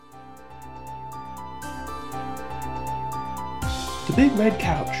The Big Red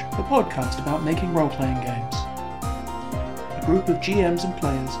Couch, the podcast about making role-playing games. A group of GMs and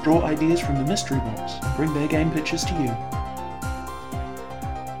players draw ideas from the mystery box and bring their game pitches to you.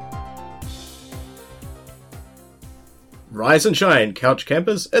 Rise and shine, couch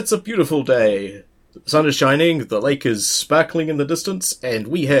campers. It's a beautiful day. The sun is shining, the lake is sparkling in the distance, and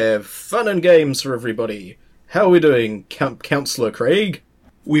we have fun and games for everybody. How are we doing, Councillor Craig?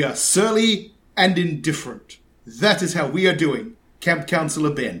 We are surly and indifferent. That is how we are doing, Camp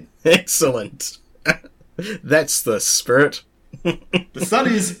Councillor Ben. Excellent. That's the spirit. The sun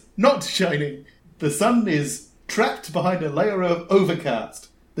is not shining. The sun is trapped behind a layer of overcast.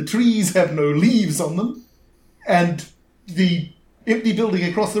 The trees have no leaves on them, and the empty building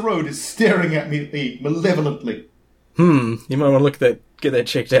across the road is staring at me malevolently. You might want to look at that, get that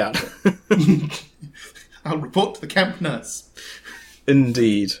checked out. I'll report to the camp nurse.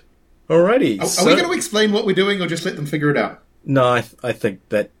 Indeed. Alrighty. Are we going to explain what we're doing, or just let them figure it out? No, I think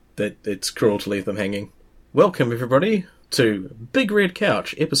that it's cruel to leave them hanging. Welcome, everybody, to Big Red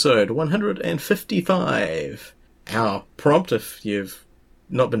Couch, episode 155. Our prompt, if you've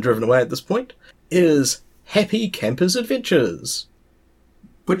not been driven away at this point, is Happy Campers Adventures.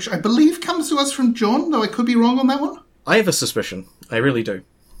 Which I believe comes to us from John, though I could be wrong on that one. I have a suspicion. I really do.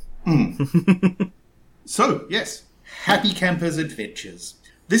 So, yes, Happy Campers Adventures.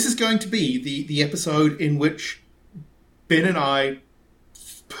 This is going to be the episode in which Ben and I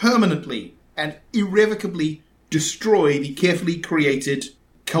permanently and irrevocably destroy the carefully created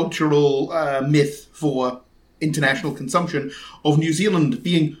cultural myth for international consumption of New Zealand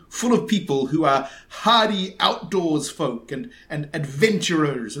being full of people who are hardy outdoors folk and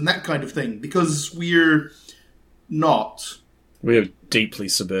adventurers and that kind of thing, because we're not. We're deeply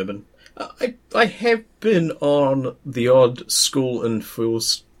suburban. I have been on the odd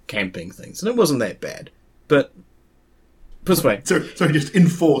school-enforced camping things, and it wasn't that bad. But, put this way. So just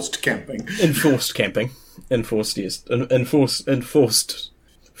enforced camping. Enforced camping. Enforced, yes. Enforced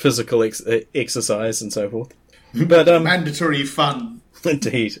physical exercise and so forth. But mandatory fun.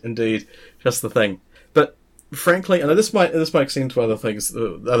 Indeed. Just the thing. But, frankly, and this might extend to other things,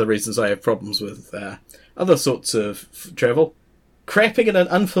 other reasons I have problems with other sorts of travel. Crapping in an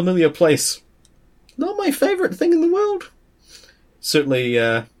unfamiliar place. Not my favourite thing in the world. Certainly,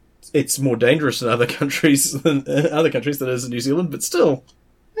 it's more dangerous in other countries than it is in New Zealand, but still.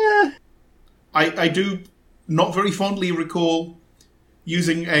 I do not very fondly recall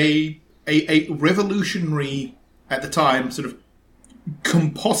using a revolutionary, at the time, sort of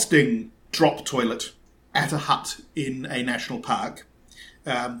composting drop toilet at a hut in a national park.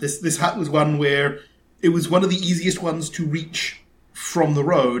 This hut was one where it was one of the easiest ones to reach from the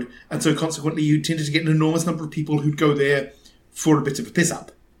road, and so consequently you tended to get an enormous number of people who'd go there for a bit of a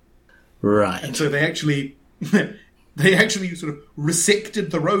piss-up. Right. And so they actually sort of resected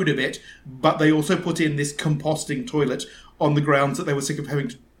the road a bit, but they also put in this composting toilet on the grounds that they were sick of having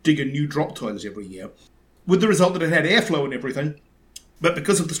to dig a new drop toilet every year, with the result that it had airflow and everything. But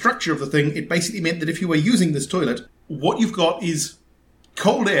because of the structure of the thing, it basically meant that if you were using this toilet, what you've got is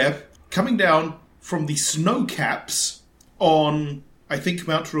cold air coming down from the snow caps on, I think,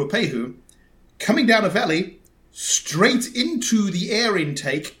 Mount Ruapehu, coming down a valley, straight into the air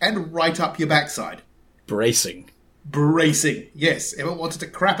intake and right up your backside. Bracing, yes. Ever wanted to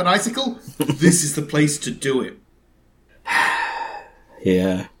crap an icicle? This is the place to do it.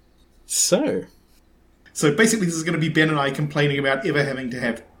 Yeah. So basically this is going to be Ben and I complaining about ever having to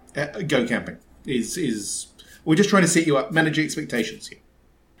have go camping. We're just trying to set you up, manage your expectations here.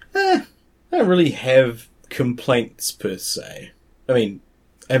 I don't really have complaints per se. I mean,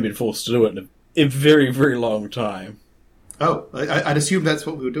 I haven't been forced to do it in a very, very long time. Oh, I'd assume that's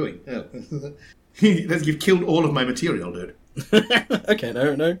what we were doing. Oh. You've killed all of my material, dude. Okay,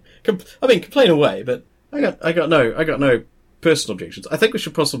 no. Complain away, but I got no personal objections. I think we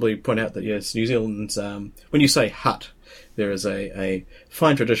should possibly point out that yes, New Zealand's when you say hut, there is a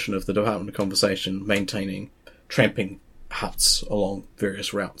fine tradition of the Department of Conservation maintaining tramping huts along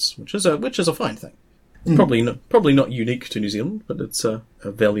various routes, which is a fine thing. Probably not unique to New Zealand, but it's a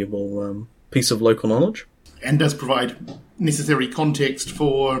valuable piece of local knowledge. And does provide necessary context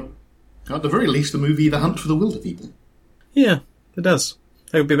for, at the very least, the movie The Hunt for the Wilderpeople. Yeah, it does.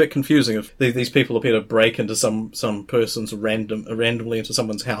 It would be a bit confusing if these people appear to break into some person's randomly into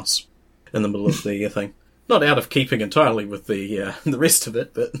someone's house in the middle of the thing. Not out of keeping entirely with the rest of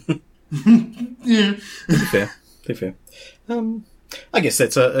it, but Yeah. Be fair. I guess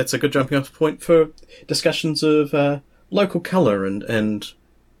that's a good jumping off point for discussions of local colour and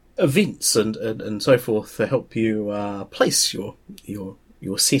events and so forth to help you place your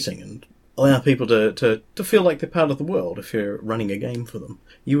setting and allow people to feel like they're part of the world if you're running a game for them.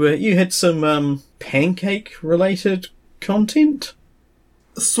 You had some pancake-related content?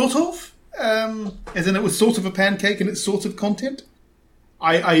 Sort of. As in it was sort of a pancake and it's sort of content.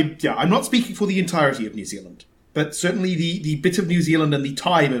 I'm not speaking for the entirety of New Zealand, but certainly the bit of New Zealand and the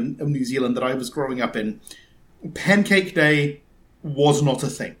time of New Zealand that I was growing up in, Pancake Day was not a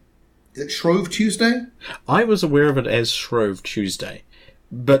thing. Is it Shrove Tuesday? I was aware of it as Shrove Tuesday,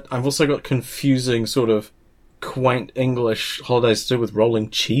 but I've also got confusing sort of quaint English holidays to do with rolling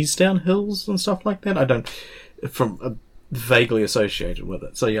cheese down hills and stuff like that. Vaguely associated with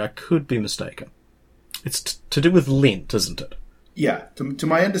it, so yeah, I could be mistaken. It's to do with Lent, isn't it? Yeah, to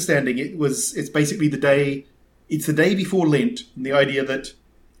my understanding, it's basically the day before Lent, and the idea that,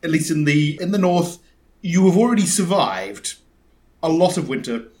 at least in the north, you have already survived a lot of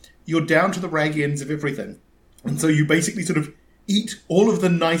winter. You're down to the rag ends of everything. And so you basically sort of eat all of the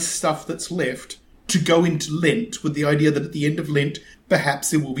nice stuff that's left to go into Lent with the idea that at the end of Lent,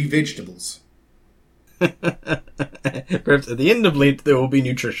 perhaps there will be vegetables. Perhaps at the end of Lent, there will be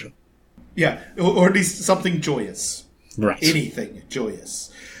nutrition. Yeah, or at least something joyous. Right. Anything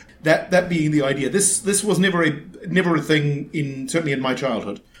joyous. That being the idea. This was never a thing certainly in my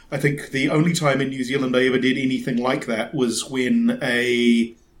childhood. I think the only time in New Zealand I ever did anything like that was when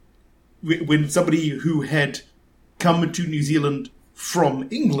somebody who had come to New Zealand from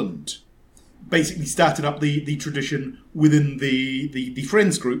England basically started up the tradition within the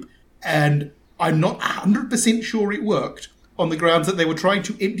friends group, and I'm not 100% sure it worked, on the grounds that they were trying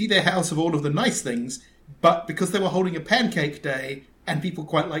to empty their house of all of the nice things, but because they were holding a pancake day and people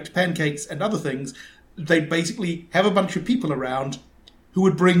quite liked pancakes and other things, they'd basically have a bunch of people around who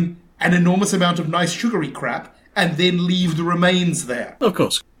would bring an enormous amount of nice sugary crap and then leave the remains there. Of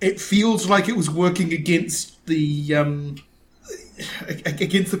course. It feels like it was working against the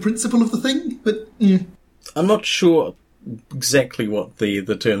principle of the thing, but I'm not sure exactly what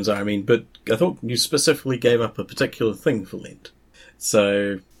the terms are. I mean, but I thought you specifically gave up a particular thing for Lent.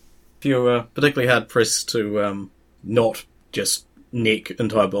 So if you're particularly hard pressed to not just neck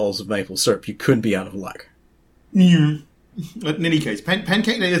entire bowls of maple syrup, you could be out of luck. Yeah. In any case,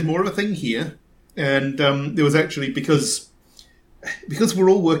 Pancake Day is more of a thing here, and there was actually, because we're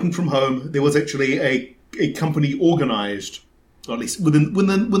all working from home, there was actually a company organised, or at least within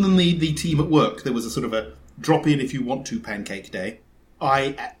the team at work, there was a sort of a drop-in if you want to Pancake Day.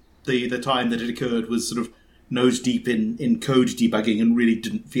 At the time that it occurred was sort of nose deep in code debugging and really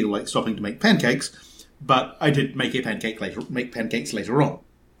didn't feel like stopping to make pancakes, but I did make pancakes later on.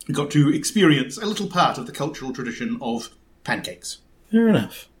 I got to experience a little part of the cultural tradition of pancakes. Fair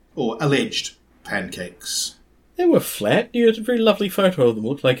enough. Or alleged pancakes. They were flat. You had a very lovely photo of them.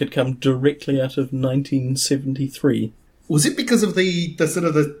 Looked like it'd come directly out of 1973. Was it because of the sort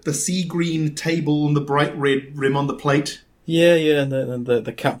of the sea green table and the bright red rim on the plate? Yeah, and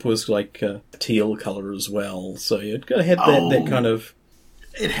the cup was like a teal colour as well. So it had that kind of.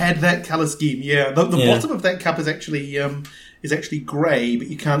 It had that colour scheme. Yeah, the bottom of that cup is actually grey, but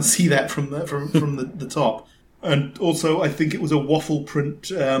you can't see that from the top. And also, I think it was a waffle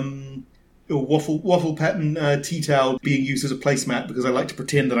print, waffle pattern tea towel being used as a placemat because I like to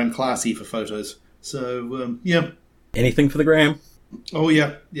pretend that I'm classy for photos. So yeah. Anything for the gram. Oh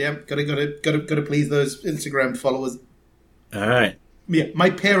yeah. Gotta please those Instagram followers. All right. Yeah, my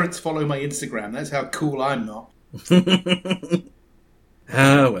parents follow my Instagram. That's how cool I'm not.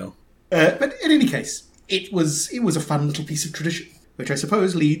 Ah well. But in any case, it was a fun little piece of tradition, which I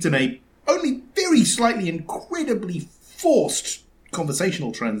suppose leads in a only very slightly incredibly forced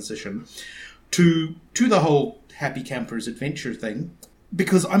conversational transition to the whole Happy Campers adventure thing,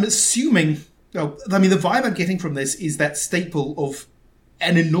 because I'm assuming. Well, I mean, the vibe I'm getting from this is that staple of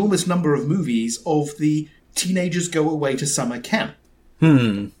an enormous number of movies of the teenagers go away to summer camp.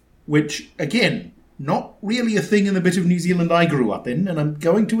 Which, again, not really a thing in the bit of New Zealand I grew up in, and I'm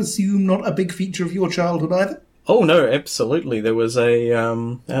going to assume not a big feature of your childhood either. Oh, no, absolutely. There was a,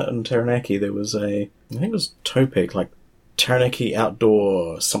 out in Taranaki, there was I think it was Topek, like Taranaki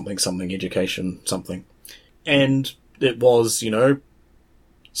Outdoor something education something. And it was,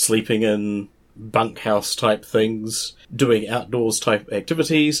 sleeping in bunkhouse type things, doing outdoors type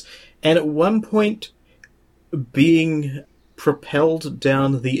activities, and at one point being propelled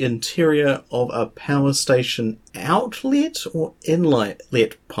down the interior of a power station outlet or inlet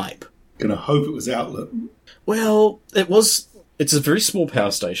pipe. Gonna hope it was outlet. Well, it's a very small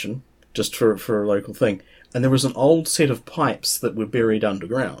power station, just for a local thing, and there was an old set of pipes that were buried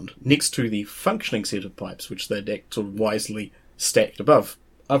underground, next to the functioning set of pipes, which they'd sort of wisely stacked above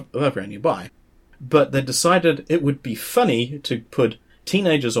ground nearby. But they decided it would be funny to put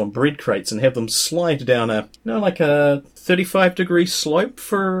teenagers on bread crates and have them slide down a 35-degree slope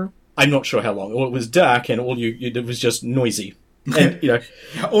for I'm not sure how long. Well, it was dark and all you did was just noisy. And,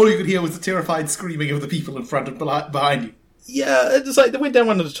 all you could hear was the terrified screaming of the people in front and behind you. Yeah, it's like they went down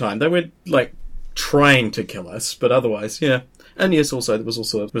one at a time. They weren't, trying to kill us, but otherwise, yeah. And yes, also, there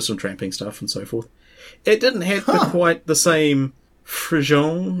was some tramping stuff and so forth. It didn't have quite the same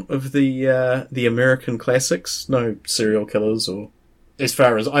frisson of the American classics. No serial killers or, as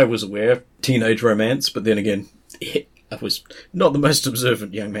far as I was aware, teenage romance, but then again, I was not the most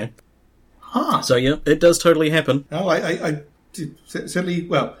observant young man. Huh. So yeah, it does totally happen. Oh, I certainly,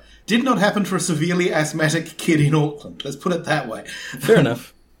 did not happen for a severely asthmatic kid in Auckland. Let's put it that way. Fair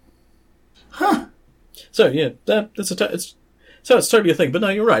enough. Huh. So yeah, it's totally a thing. But no,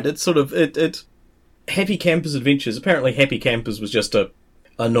 you're right. It's sort of it. Happy Campers Adventures. Apparently, Happy Campers was just a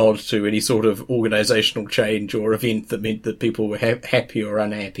nod to any sort of organisational change or event that meant that people were happy or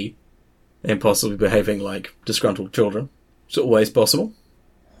unhappy, and possibly behaving like disgruntled children. It's always possible.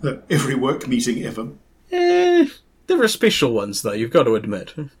 Every work meeting ever. There are special ones, though. You've got to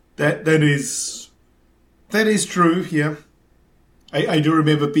admit. That is true. Yeah, I do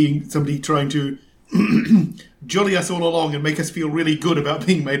remember being somebody trying to jolly us all along and make us feel really good about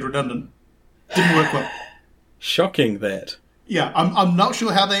being made redundant. Didn't work well. Shocking that. Yeah, I'm not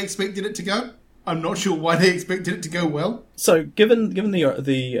sure how they expected it to go. I'm not sure why they expected it to go well. So, given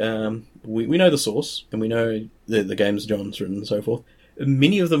the we know the source and we know the games John's written and so forth.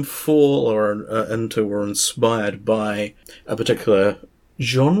 Many of them fall into or inspired by a particular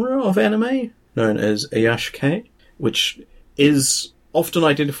genre of anime known as Ayashikei, which is often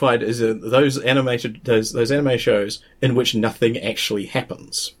identified as those anime shows in which nothing actually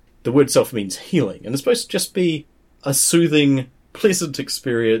happens. The word itself means healing, and it's supposed to just be a soothing, pleasant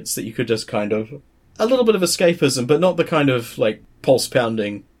experience that you could just kind of a little bit of escapism, but not the kind of pulse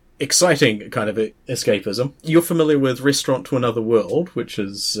pounding, exciting kind of escapism. You're familiar with Restaurant to Another World, which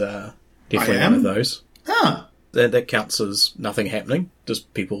is definitely one of those. Ah. That counts as nothing happening.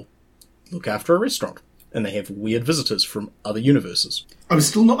 Just people look after a restaurant. And they have weird visitors from other universes. I'm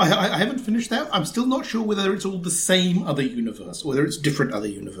still not... I haven't finished that. I'm still not sure whether it's all the same other universe, or whether it's different other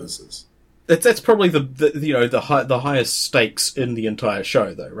universes. That's probably the highest stakes in the entire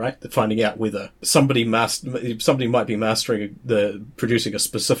show, though, right? Finding out whether somebody might be producing a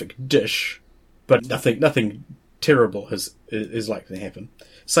specific dish, but nothing terrible is likely to happen.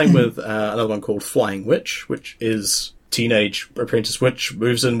 Same with another one called Flying Witch, which is teenage apprentice witch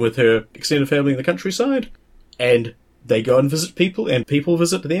moves in with her extended family in the countryside, and they go and visit people, and people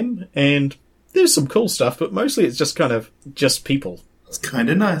visit them, and there's some cool stuff, but mostly it's just kind of just people. It's kind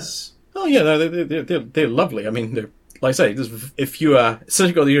of nice. Oh yeah, no, they're lovely. I mean, like I say, if you are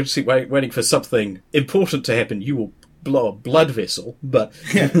sitting on the edge of the seat waiting for something important to happen, you will blow a blood vessel, but...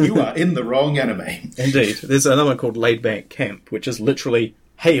 Yeah, you are in the wrong anime. Indeed. There's another one called Laid Back Camp, which is literally,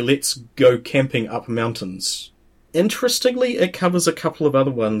 hey, let's go camping up mountains. Interestingly, it covers a couple of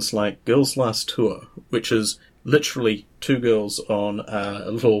other ones, like Girls' Last Tour, which is literally two girls on a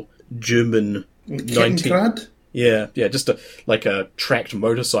little German... Kettenrad? Yeah, just a tracked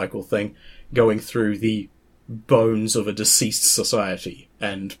motorcycle thing going through the bones of a deceased society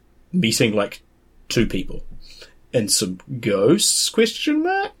and meeting two people and some ghosts ?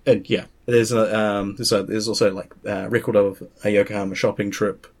 And yeah, there's also a record of a Yokohama shopping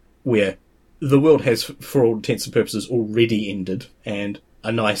trip where the world has, for all intents and purposes, already ended, and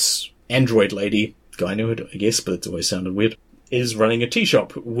a nice android lady, Gynoid, I guess, but it's always sounded weird, is running a tea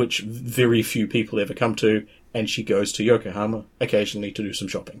shop, which very few people ever come to, and she goes to Yokohama occasionally to do some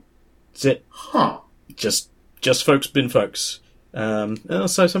shopping. That's it. Huh. Just folks been folks. And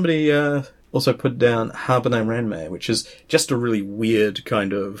also somebody also put down Habane Ranmei, which is just a really weird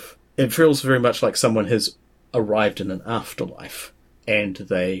kind of... It feels very much like someone has arrived in an afterlife, and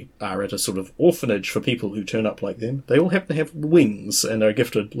they are at a sort of orphanage for people who turn up like them. They all happen to have wings and are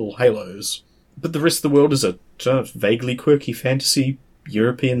gifted little halos. But the rest of the world is a vaguely quirky fantasy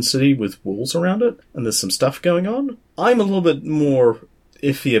European city with walls around it, and there's some stuff going on. I'm a little bit more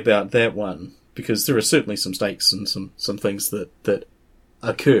iffy about that one, because there are certainly some stakes and some things that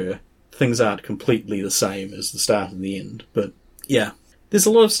occur. Things aren't completely the same as the start and the end, but yeah. There's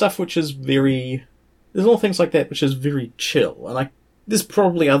a lot of stuff which is there's a lot of things like that which is very chill, and there's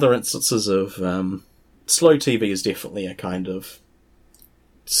probably other instances of, slow TV is definitely a kind of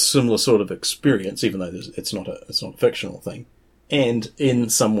similar sort of experience, even though it's not a fictional thing. And in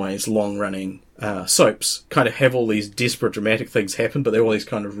some ways, long-running soaps kind of have all these desperate dramatic things happen, but they're always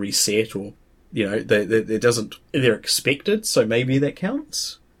kind of reset, or they're expected, so maybe that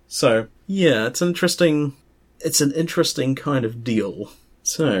counts. So yeah, it's an interesting it's an interesting kind of deal.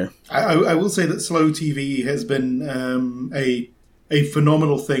 So I will say that slow TV has been a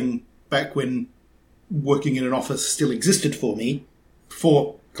phenomenal thing back when working in an office still existed for me.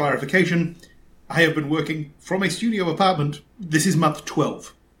 For clarification, I have been working from a studio apartment. This is month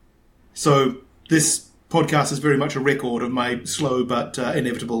 12. So this podcast is very much a record of my slow but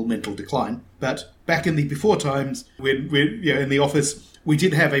inevitable mental decline. But back in the before times, when we're in the office, we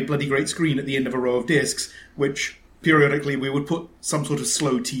did have a bloody great screen at the end of a row of desks, which periodically we would put some sort of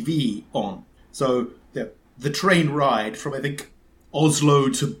slow TV on. So the train ride from, I think, Oslo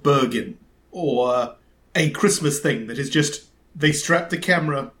to Bergen, or a Christmas thing that is just, they strapped the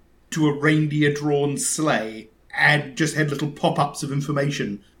camera to a reindeer-drawn sleigh and just had little pop-ups of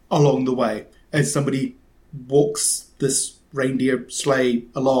information along the way as somebody walks this reindeer sleigh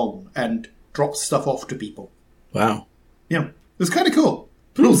along and drops stuff off to people. Wow. Yeah, it was kind of cool,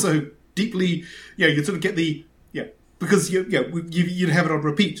 but also deeply, you sort of get the, because you'd have it on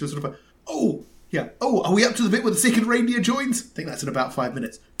repeat, so sort of are we up to the bit where the second reindeer joins? I think that's in about 5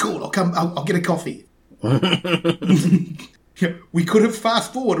 minutes. Cool, I'll get a coffee. We could have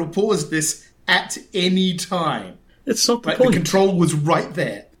fast forward or paused this at any time. It's not the point. The control was right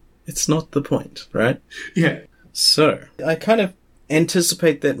there. It's not the point, right? Yeah. So, I kind of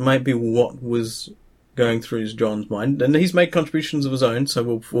anticipate that might be what was going through John's mind, and he's made contributions of his own,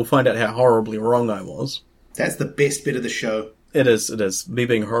 so we'll find out how horribly wrong I was. That's the best bit of the show. It is. Me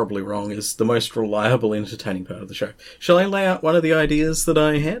being horribly wrong is the most reliable, entertaining part of the show. Shall I lay out one of the ideas that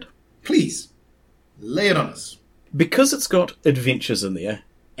I had? Please, lay it on us. Because it's got adventures in there,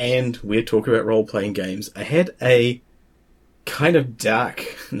 and we're talking about role-playing games, I had a kind of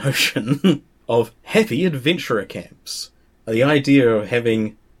dark notion of happy adventurer camps. The idea of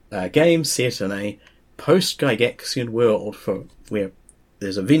having a game set in a post-Gygaxian world where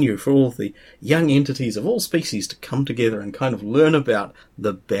there's a venue for all the young entities of all species to come together and kind of learn about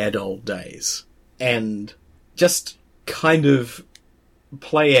the bad old days. And just kind of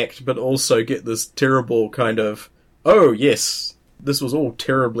play act, but also get this terrible kind of, oh yes, this was all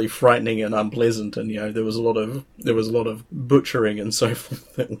terribly frightening and unpleasant, and there was a lot of butchering and so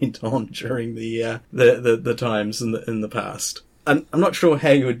forth that went on during the times in the past. And I'm not sure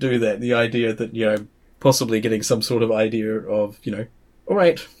how you would do that. The idea that possibly getting some sort of idea of all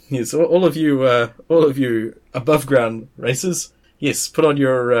right, yes, all of you above ground racers, yes, put on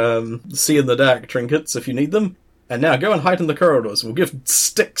your see in the dark trinkets if you need them, and now go and hide in the corridors. We'll give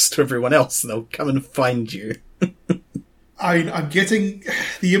sticks to everyone else, and they'll come and find you. I'm getting,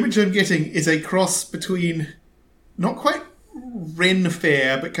 the image I'm getting is a cross between not quite Ren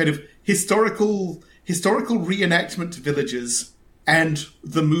Fair, but kind of historical reenactment villages and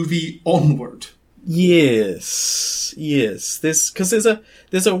the movie Onward. Yes. There's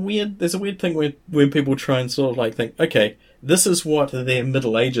a weird thing where when people try and sort of like think, okay, this is what their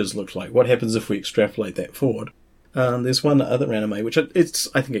Middle Ages look like. What happens if we extrapolate that forward? There's one other anime, which I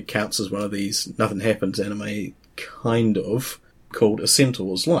think it counts as one of these Nothing Happens anime, kind of, called A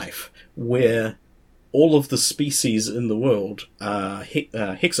Centaur's Life, where all of the species in the world are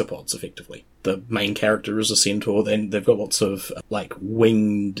hexapods, effectively. The main character is a centaur, then they've got lots of,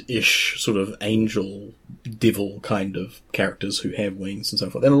 winged-ish, sort of angel, devil kind of characters who have wings and so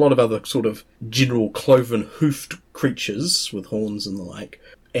forth. And a lot of other sort of general cloven-hoofed creatures with horns and the like,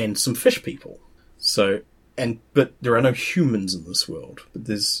 and some fish people. But there are no humans in this world.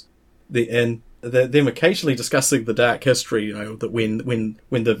 Them occasionally discussing the dark history, that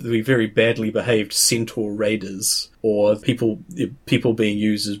when the very badly behaved centaur raiders, or people being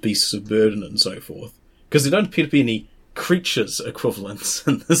used as beasts of burden and so forth, because there don't appear to be any creatures equivalents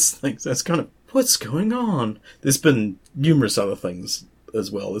in this thing. So it's kind of, what's going on? There's been numerous other things as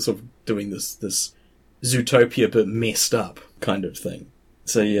well. They're sort of doing this Zootopia but messed up kind of thing.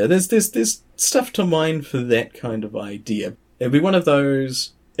 So yeah, there's stuff to mine for that kind of idea. It'd be one of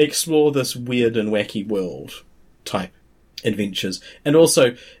those explore this weird and wacky world type adventures, and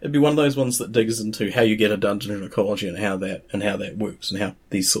also it'd be one of those ones that digs into how you get a dungeon ecology and how that works and how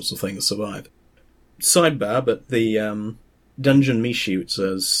these sorts of things survive. Sidebar, but the Dungeon Meshi, which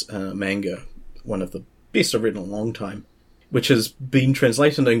is manga, one of the best I've read in a long time, which has been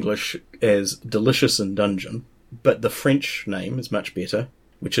translated into English as Delicious in Dungeon, but the French name is much better,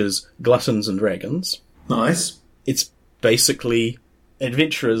 which is Gluttons and Dragons. Nice. It's basically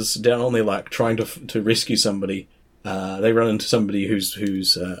adventurers down on their luck trying to rescue somebody. They run into somebody who's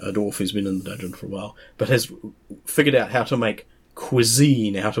a dwarf who's been in the dungeon for a while, but has figured out how to make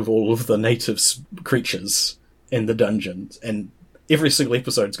cuisine out of all of the native creatures in the dungeons, and every single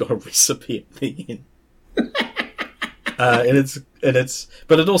episode's got a recipe at the end.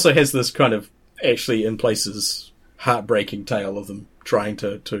 But it also has this kind of actually in places heartbreaking tale of them trying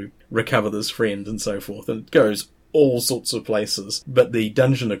to recover this friend and so forth, and it goes all sorts of places. But the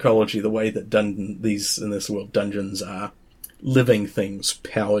dungeon ecology, the way that these in this world dungeons are living things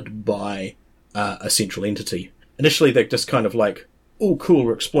powered by a central entity. Initially, they're just kind of like, oh, cool,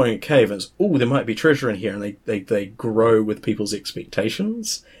 we're exploring a cave, and oh, there might be treasure in here, and they grow with people's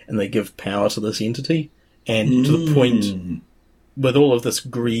expectations, and they give power to this entity, and to the point, with all of this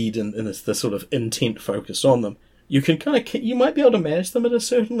greed and this sort of intent focused on them, you might be able to manage them at a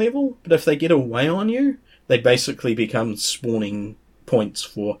certain level, but if they get away on you, they basically become spawning points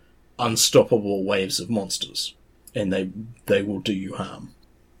for unstoppable waves of monsters, and they will do you harm.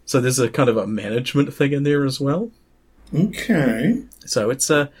 So there's a kind of a management thing in there as well. Okay. So that's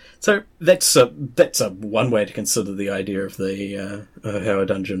a one way to consider the idea of the how a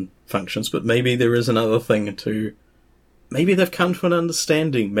dungeon functions. But maybe there is another thing to. Maybe they've come to an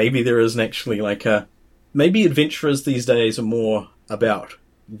understanding. Maybe there isn't actually maybe adventurers these days are more about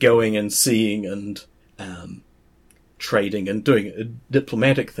going and seeing and trading and doing a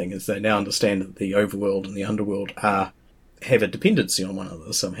diplomatic thing, as they now understand that the overworld and the underworld have a dependency on one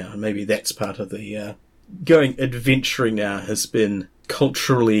another somehow. And maybe that's part of the going adventuring now has been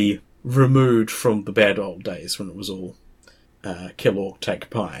culturally removed from the bad old days when it was all kill orc, take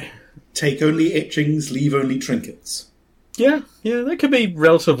pie. Take only etchings, leave only trinkets. Yeah, that could be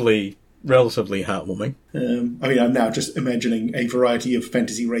relatively heartwarming. I'm now just imagining a variety of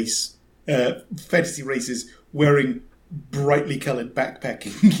fantasy races wearing brightly coloured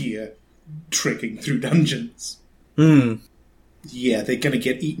backpacking gear, trekking through dungeons. Yeah, they're going to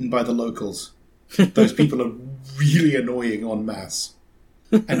get eaten by the locals. Those people are really annoying en masse.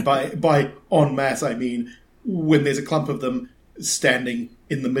 And by en masse, I mean when there's a clump of them standing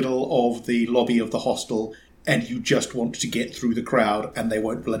in the middle of the lobby of the hostel and you just want to get through the crowd and they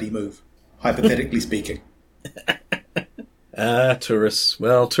won't bloody move, hypothetically speaking. Tourists.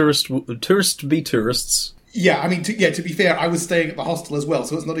 Well, tourists be tourists. Yeah, I mean, to be fair, I was staying at the hostel as well,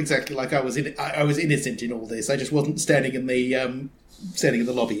 so it's not exactly like I was innocent in all this. I just wasn't standing in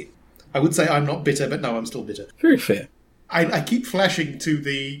the lobby. I would say I'm not bitter, but no, I'm still bitter. Very fair. I keep flashing to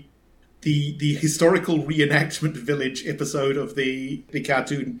the historical reenactment village episode of the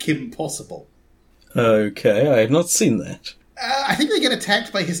cartoon Kim Possible. Okay, I have not seen that. I think they get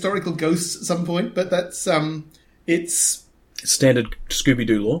attacked by historical ghosts at some point, but that's it's standard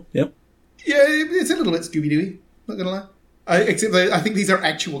Scooby-Doo lore. Yep. Yeah, it's a little bit Scooby-Doo-y, not gonna lie. Except I think these are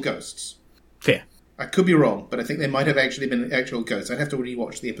actual ghosts. Fair. I could be wrong, but I think they might have actually been actual ghosts. I'd have to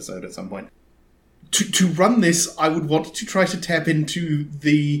rewatch the episode at some point. To run this, I would want to try to tap into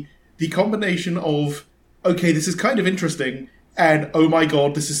the combination of, okay, this is kind of interesting, and oh my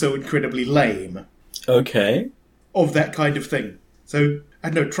god, this is so incredibly lame. Okay. Of that kind of thing. So, I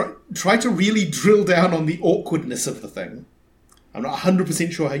don't know, try to really drill down on the awkwardness of the thing. I'm not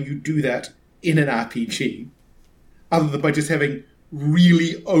 100% sure how you do that in an RPG, other than by just having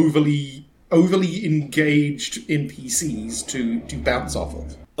really overly engaged NPCs to bounce off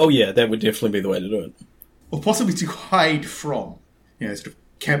of. Oh yeah, that would definitely be the way to do it. Or possibly to hide from. Sort of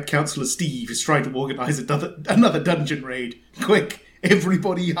Camp Counselor Steve is trying to organise another dungeon raid. Quick,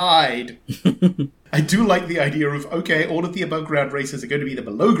 everybody hide! I do like the idea of, okay, all of the above ground races are going to be the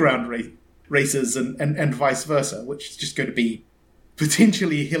below ground races and vice versa, which is just going to be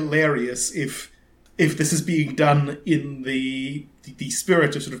potentially hilarious if this is being done in the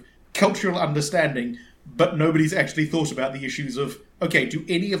spirit of sort of cultural understanding, but nobody's actually thought about the issues of, okay, do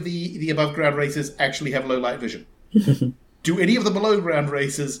any of the above ground races actually have low light vision? Do any of the below ground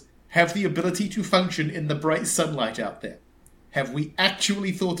races have the ability to function in the bright sunlight out there? Have we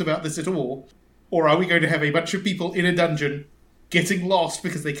actually thought about this at all? Or are we going to have a bunch of people in a dungeon getting lost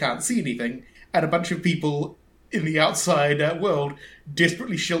because they can't see anything, and a bunch of people in the outside world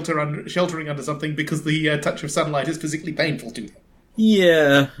desperately sheltering under something because the touch of sunlight is physically painful to them?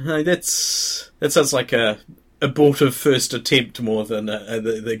 Yeah, that sounds like a abortive first attempt more than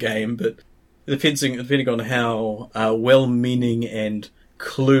the game, but depending on how well-meaning and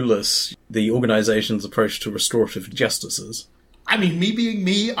clueless the organisation's approach to restorative justice is. I mean, me being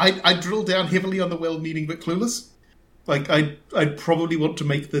me, I drill down heavily on the well-meaning but clueless. Like, I'd probably want to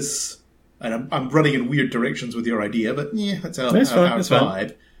make this, and I'm running in weird directions with your idea, but yeah, that's our vibe.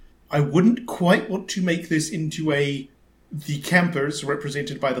 Fine. I wouldn't quite want to make this into the campers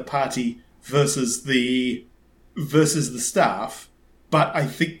represented by the party versus the staff, but I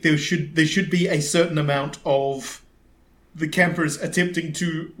think there should be a certain amount of the campers attempting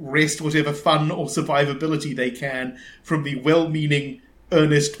to wrest whatever fun or survivability they can from the well-meaning,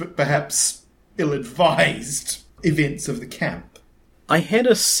 earnest, but perhaps ill-advised events of the camp. I had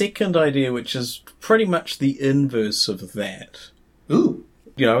a second idea, which is pretty much the inverse of that. Ooh.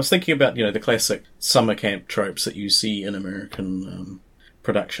 I was thinking about, the classic summer camp tropes that you see in American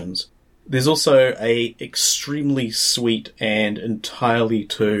productions. There's also a extremely sweet and entirely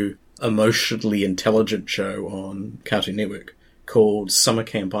too emotionally intelligent show on Cartoon Network called Summer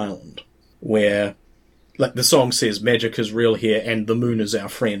Camp Island, where, like, the song says magic is real here and the moon is our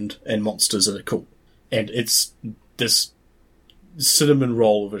friend and monsters are cool. And it's this cinnamon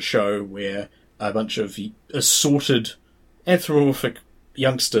roll of a show where a bunch of assorted anthropomorphic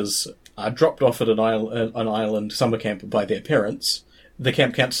youngsters are dropped off at an island summer camp by their parents. The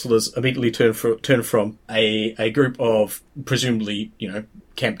camp counselors immediately turn from a group of presumably,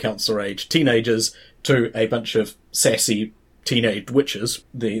 camp counselor age teenagers to a bunch of sassy teenage witches,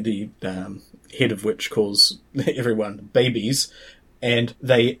 the head of which calls everyone babies, and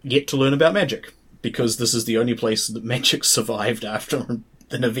they get to learn about magic, because this is the only place that magic survived after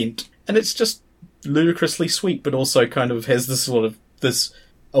an event. And it's just ludicrously sweet, but also kind of has this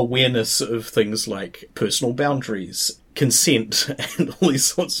awareness of things like personal boundaries, consent, and all these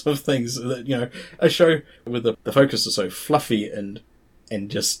sorts of things that, a show where the focus is so fluffy and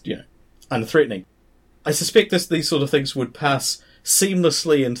just, unthreatening. I suspect these sort of things would pass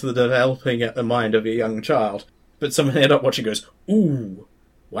seamlessly into the developing mind of a young child, but someone adult watching goes, ooh,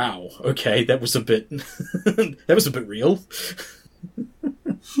 wow, okay, that was a bit real.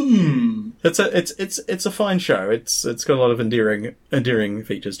 It's a fine show. It's got a lot of endearing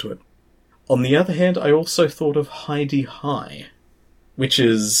features to it. On the other hand, I also thought of Hi-de-Hi, which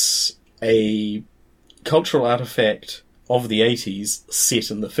is a cultural artifact of the 80s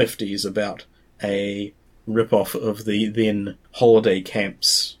set in the 50s about a rip-off of the then holiday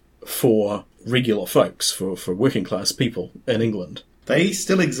camps for regular folks, for working class people in England. They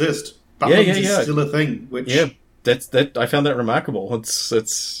still exist. Butlins is still a thing. Which that I found that remarkable. I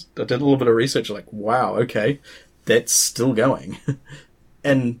did a little bit of research, like, wow, okay, that's still going.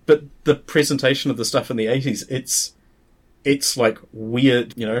 But the presentation of the stuff in the 80s, it's like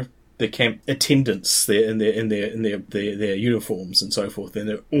weird, the camp attendants there in their uniforms and so forth, and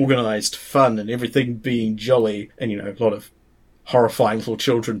their organised fun and everything being jolly, and a lot of horrifying little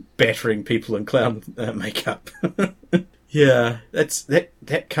children battering people in clown makeup. Yeah,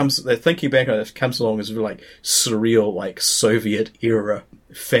 that comes. Thinking back on it, comes along as like surreal, like Soviet era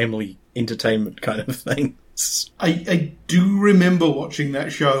family entertainment kind of thing. I do remember watching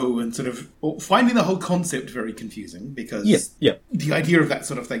that show and sort of finding the whole concept very confusing, because the idea of that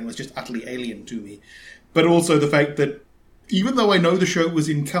sort of thing was just utterly alien to me. But also the fact that even though I know the show was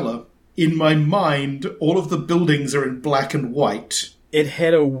in colour, in my mind all of the buildings are in black and white. It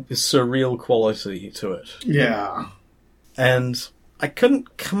had a surreal quality to it. Yeah. And I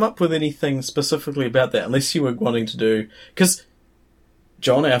couldn't come up with anything specifically about that, unless you were wanting to do... Because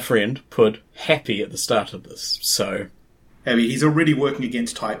John, our friend, put happy at the start of this, so... Happy, he's already working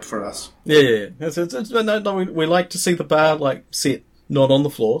against type for us. Yeah. We like to see the bar, set not on the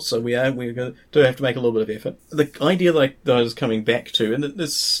floor, so we do have to make a little bit of effort. The idea that I was coming back to, and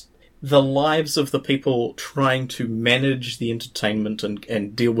it's the lives of the people trying to manage the entertainment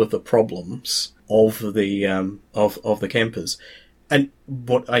and deal with the problems of the campers. And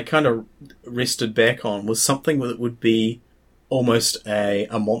what I kind of rested back on was something that would be almost a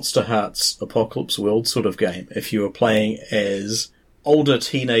Monster Hearts Apocalypse World sort of game, if you were playing as older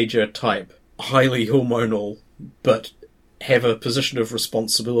teenager type, highly hormonal, but have a position of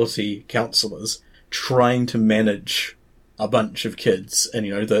responsibility counselors trying to manage a bunch of kids, and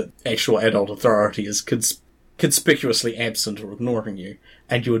the actual adult authority is conspicuously absent or ignoring you,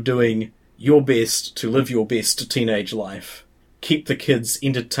 and you're doing your best to live your best teenage life, keep the kids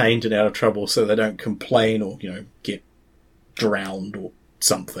entertained and out of trouble so they don't complain or, get drowned or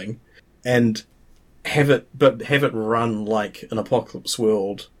something, and have it run like an Apocalypse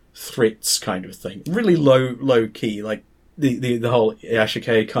World threats kind of thing. Really low key, like the whole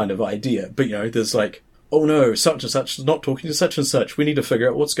Ashike kind of idea. But, there's like, oh no, such and such is not talking to such and such. We need to figure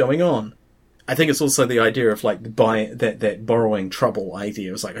out what's going on. I think it's also the idea of like that borrowing trouble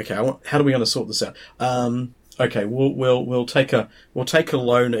idea. It's like, okay, how do we want to sort this out? Okay, we'll take a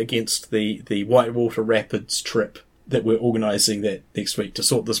loan against the Whitewater Rapids trip that we're organising that next week to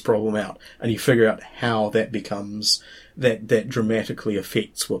sort this problem out, and you figure out how that becomes that dramatically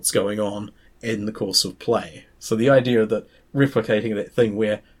affects what's going on in the course of play. So the idea that replicating that thing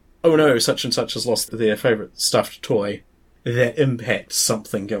where, oh no, such and such has lost their favourite stuffed toy, that impacts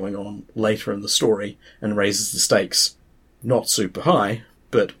something going on later in the story and raises the stakes not super high,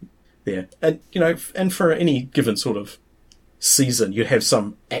 but there. And, and for any given sort of season, you'd have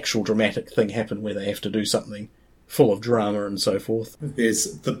some actual dramatic thing happen where they have to do something full of drama and so forth.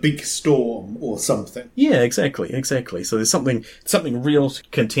 There's the big storm or something. Yeah, exactly. So there's something real to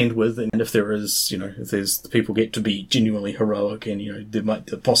contend with, and if there is, if there's the people get to be genuinely heroic, and there might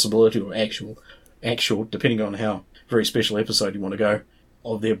the possibility or actual, depending on how very special episode you want to go,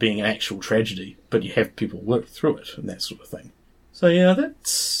 of there being an actual tragedy, but you have people work through it and that sort of thing. So yeah,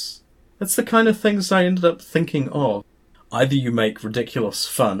 that's the kind of things I ended up thinking of. Either you make ridiculous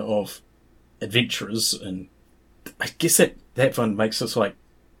fun of adventurers, and I guess that one makes us like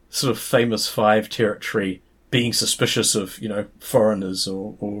sort of famous five territory, being suspicious of, foreigners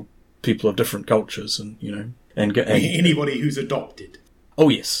or people of different cultures, and anybody who's adopted. Oh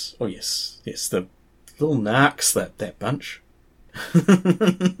yes, the little narcs, that bunch.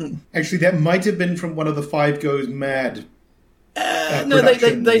 Actually, that might have been from one of the Five Goes Mad. No,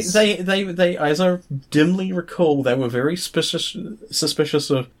 they, as I dimly recall, they were very suspicious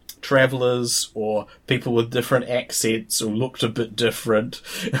of travellers or people with different accents who looked a bit different.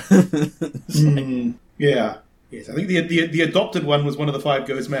 Yeah. Yes, I think the adopted one was one of the Five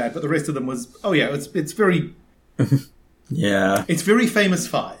Goes Mad, but the rest of them was... Oh yeah, it's very... Yeah. It's very famous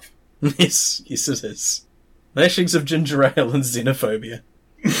five. Yes, it is. Lashings of ginger ale and xenophobia.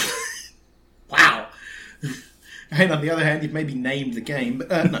 Wow. And on the other hand, you've maybe named the game,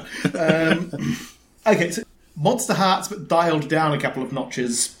 but no. Okay, so Monster Hearts, but dialed down a couple of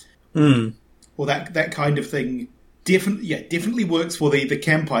notches. Or that kind of thing. Definitely works for the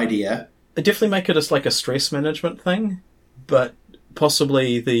camp idea. I definitely make it as like a stress management thing, but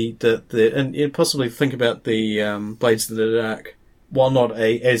possibly and possibly think about the Blades of the Dark, while not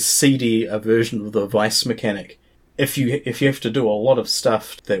as seedy a version of the Vice mechanic. If you have to do a lot of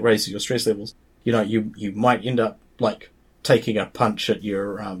stuff that raises your stress levels, you might end up like taking a punch at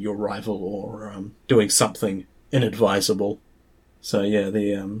your rival or doing something inadvisable. So yeah,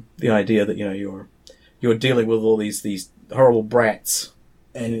 the idea that you're dealing with all these horrible brats,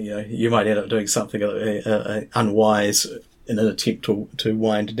 and you might end up doing something unwise in an attempt to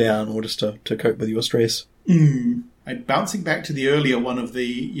wind down or just to cope with your stress. And bouncing back to the earlier one of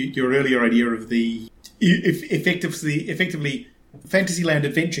your earlier idea of the effectively Fantasyland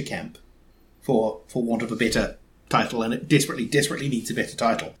Adventure Camp, for want of a better title, and it desperately needs a better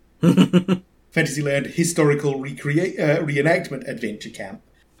title. Fantasyland Historical Reenactment Adventure Camp.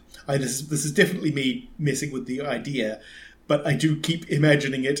 This is definitely me messing with the idea, but I do keep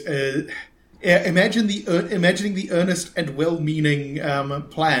imagining it. Imagining the earnest and well-meaning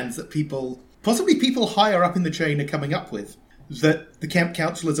plans that possibly people higher up in the chain are coming up with, that the camp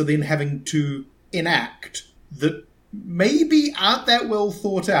councillors are then having to enact, that maybe aren't that well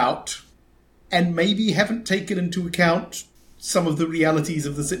thought out, and maybe haven't taken into account some of the realities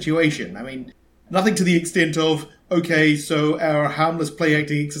of the situation. I mean, nothing to the extent of, okay, so our harmless play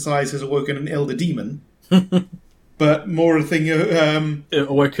acting exercise has awoken an elder demon, but more a thing of...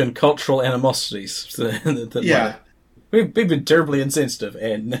 awoken cultural animosities. Yeah. We've been terribly insensitive,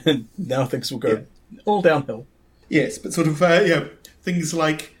 and now things will go all downhill. Yes, but sort of, things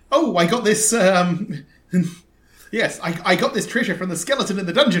like, oh, I got this, yes, I got this treasure from the skeleton in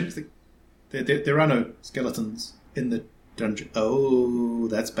the dungeon. There are no skeletons in the dungeon. Oh,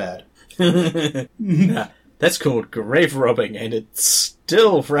 that's bad. That's called grave robbing, and it's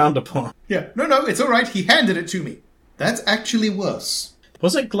still frowned upon. Yeah, no, it's all right. He handed it to me. That's actually worse.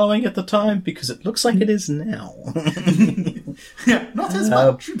 Was it glowing at the time? Because it looks like it is now. Yeah, not as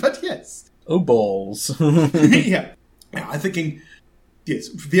much, but yes. Oh, balls. Yeah. I'm thinking, yes,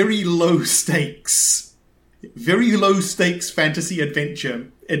 very low stakes fantasy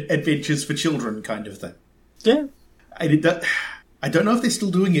adventures for children kind of thing. Yeah. I don't know if they're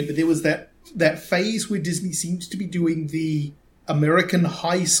still doing it, but there was that phase where Disney seems to be doing the American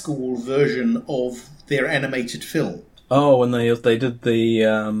high school version of their animated film. Oh, and they did the...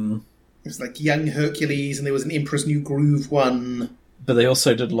 It was like Young Hercules, and there was an Emperor's New Groove one. But they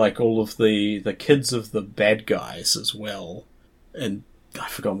also did like all of the kids of the bad guys as well. And I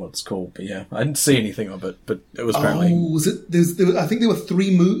forgot what it's called, but yeah, I didn't see anything of it, but it was apparently... Oh, was it? I think there were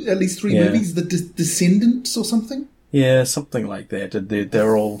at least three movies, The Descendants or something? Yeah, something like that.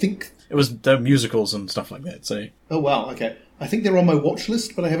 They're all... They're musicals and stuff like that, so... Oh, wow, okay. I think they're on my watch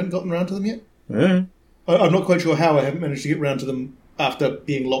list, but I haven't gotten around to them yet. Yeah. I'm not quite sure how I haven't managed to get around to them after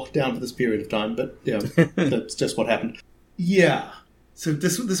being locked down for this period of time, but yeah, that's just what happened. Yeah. So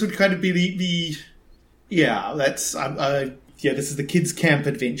this would kind of be the yeah, that's this is the kids camp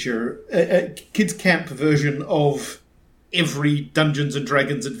adventure, kids camp version of every Dungeons and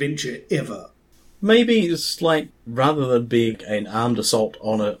Dragons adventure ever. Maybe it's like, rather than being an armed assault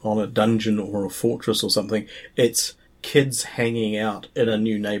on a dungeon or a fortress or something, it's kids hanging out in a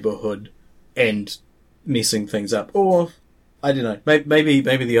new neighborhood and messing things up. Or, I don't know, maybe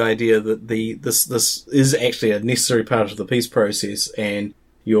the idea that this is actually a necessary part of the peace process, and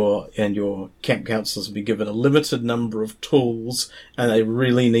your camp counselors will be given a limited number of tools, and they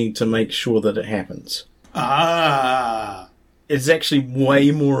really need to make sure that it happens. Ah. It's actually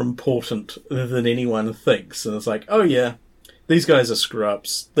way more important than anyone thinks. And it's like, oh yeah, these guys are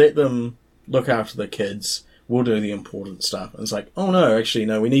screw-ups. Let them look after the kids. We'll do the important stuff. And it's like, oh no, actually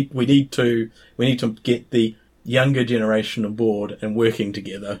no, we need to get the younger generation aboard and working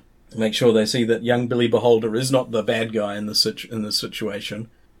together to make sure they see that young Billy Beholder is not the bad guy in this situation.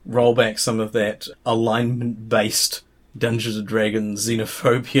 Roll back some of that alignment-based Dungeons and Dragons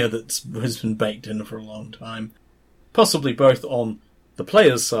xenophobia has been baked in for a long time. Possibly both on the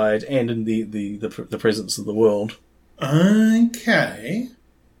player's side and in the presence of the world. Okay.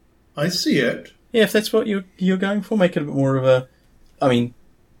 I see it. Yeah, if that's what you're going for, make it a bit more of a... I mean,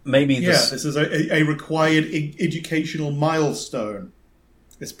 maybe this... Yeah, this is a required educational milestone.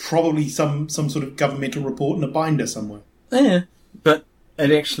 There's probably some sort of governmental report in a binder somewhere. Yeah, but it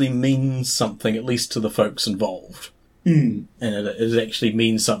actually means something, at least to the folks involved. Mm. And it actually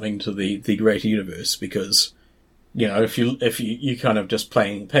means something to the greater universe, because... You know, if you kind of just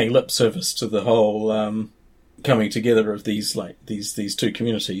paying lip service to the whole coming together of these two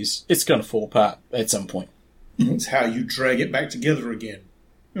communities, it's going to fall apart at some point. It's how you drag it back together again.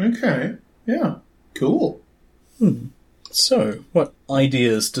 Okay, yeah, cool. So, what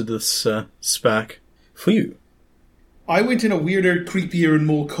ideas did this spark for you? I went in a weirder, creepier, and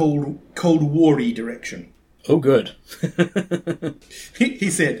more Cold War-y direction. Oh, good. He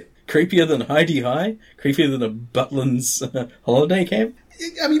said. Creepier than Heidi High? Creepier than a Butlins holiday camp?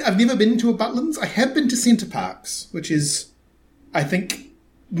 I mean, I've never been to a Butlins. I have been to Centre Parks, which is, I think,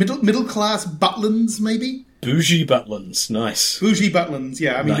 middle class Butlins, maybe? Bougie Butlins, nice. Bougie Butlins,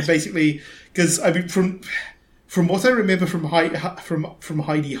 yeah. I mean, nice. Basically, because I mean, from what I remember from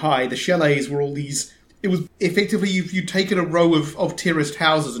Heidi High, the chalets were all these. It was effectively you'd taken a row of terraced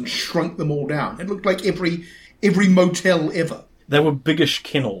houses and shrunk them all down. It looked like every motel ever. They were biggish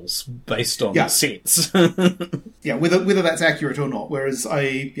kennels based on sets. Yeah, whether that's accurate or not. Whereas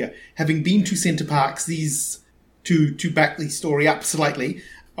having been to Centre Parks, these to back the story up slightly,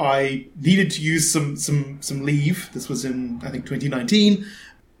 I needed to use some leave. This was in, I think, 2019.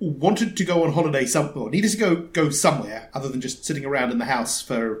 Wanted to go on holiday needed to go somewhere other than just sitting around in the house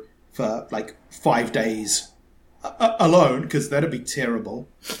for like 5 days alone, because that'd be terrible.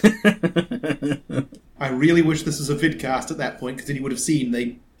 I really wish this was a vidcast at that point, because then you would have seen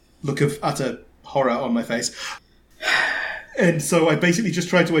the look of utter horror on my face. And so I basically just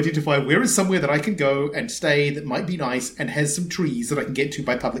tried to identify where is somewhere that I can go and stay that might be nice and has some trees that I can get to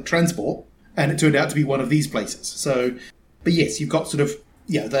by public transport. And it turned out to be one of these places. So, but yes, you've got sort of,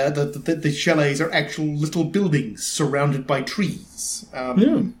 the chalets are actual little buildings surrounded by trees.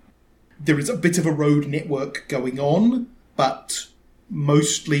 There is a bit of a road network going on, but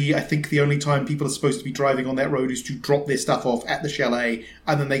mostly I think the only time people are supposed to be driving on that road is to drop their stuff off at the chalet,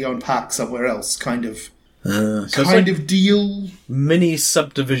 and then they go and park somewhere else, kind of deal. Mini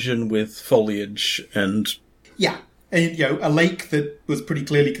subdivision with foliage and... Yeah, and a lake that was pretty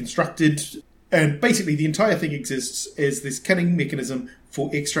clearly constructed, and basically the entire thing exists as this cunning mechanism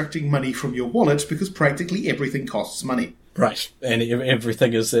for extracting money from your wallet, because practically everything costs money. Right, and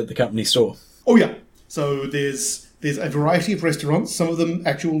everything is at the company store. Oh yeah, so there's a variety of restaurants, some of them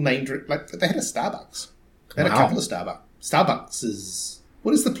actual name drink, like they had a Starbucks. They had a couple of Starbucks. Starbucks is...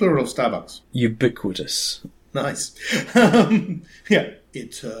 What is the plural of Starbucks? Ubiquitous. Nice.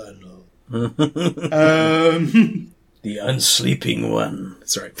 Eternal. The unsleeping one.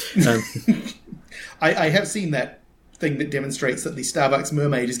 Sorry. I have seen that thing that demonstrates that the Starbucks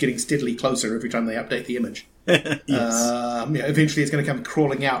mermaid is getting steadily closer every time they update the image. Yes. Eventually it's going to come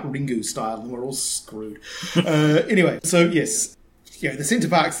crawling out Ringu style and we're all screwed. Anyway, so yes, the Centre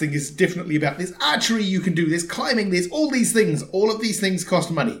Parks thing is definitely about there's archery you can do, there's climbing, there's all these things. All of these things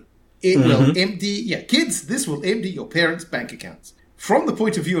cost money. It will empty, kids, this will empty your parents' bank accounts. From the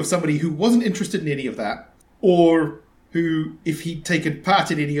point of view of somebody who wasn't interested in any of that, or who, if he'd taken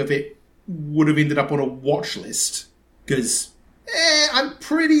part in any of it, would have ended up on a watch list. Because I'm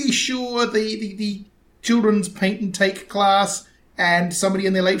pretty sure the children's paint and take class and somebody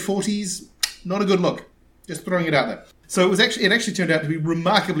in their late 40s, not a good look. Just throwing it out there. So it actually turned out to be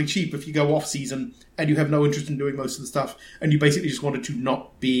remarkably cheap if you go off season and you have no interest in doing most of the stuff and you basically just wanted to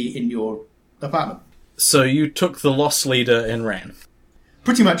not be in your apartment. So you took the loss leader and ran.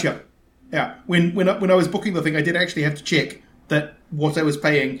 Pretty much, yeah. Yeah. When I was booking the thing, I did actually have to check that what I was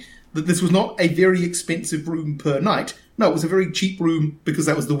paying, that this was not a very expensive room per night. No, it was a very cheap room because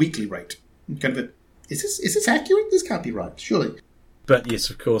that was the weekly rate. Kind of is this accurate? This can't be right, surely. But yes,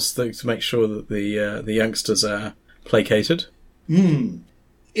 of course, to make sure that the youngsters are placated.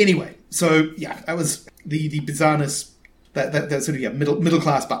 Anyway, so yeah, that was the bizarreness, that sort of middle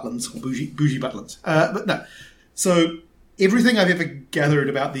class Butlins, or bougie Butlins. But no, so everything I've ever gathered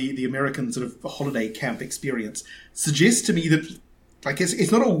about the American sort of holiday camp experience suggests to me that, like,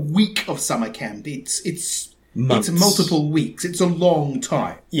 it's not a week of summer camp. It's Months. It's multiple weeks. It's a long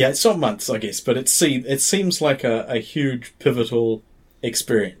time. Yeah, it's not months, I guess, but it seems like a huge pivotal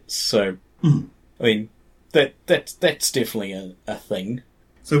experience. So, I mean, that's definitely a thing.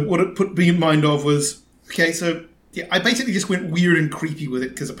 So what it put me in mind of was, okay, so yeah, I basically just went weird and creepy with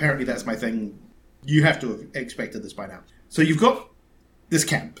it because apparently that's my thing. You have to have expected this by now. So you've got this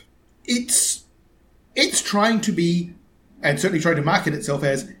camp. It's trying to be, and certainly trying to market itself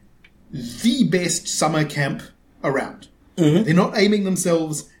as, the best summer camp around. Mm-hmm. They're not aiming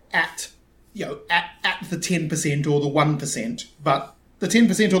themselves at the 10% or the 1%, but the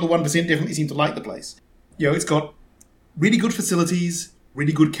 10% or the 1% definitely seem to like the place. It's got really good facilities,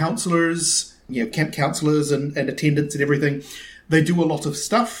 really good counsellors, camp counsellors and attendants and everything. They do a lot of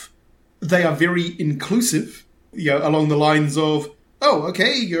stuff. They are very inclusive, along the lines of, oh,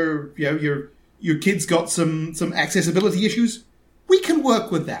 okay, your kid's got some accessibility issues. We can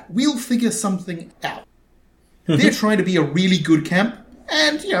work with that. We'll figure something out. They're trying to be a really good camp,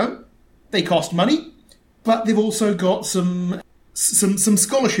 and they cost money, but they've also got some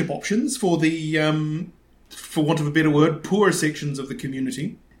scholarship options for the for want of a better word, poorer sections of the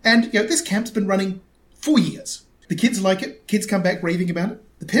community. And this camp's been running for years. The kids like it. Kids come back raving about it.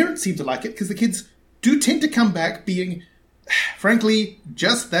 The parents seem to like it because the kids do tend to come back being, frankly,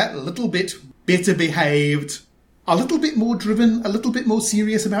 just that little bit better behaved. A little bit more driven, a little bit more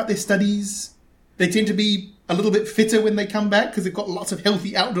serious about their studies. They tend to be a little bit fitter when they come back because they've got lots of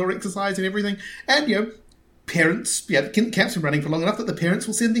healthy outdoor exercise and everything. And, parents, the camp's been running for long enough that the parents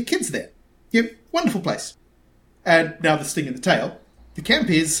will send their kids there. Wonderful place. And now the sting in the tail. The camp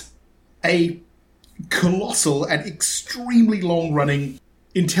is a colossal and extremely long-running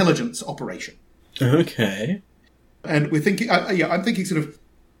intelligence operation. Okay. And we're thinking, I'm thinking sort of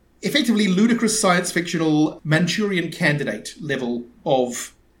effectively ludicrous science fictional Manchurian Candidate level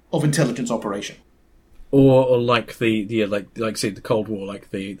of intelligence operation, or like say the Cold War,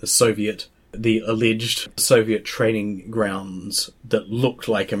 like the alleged Soviet training grounds that looked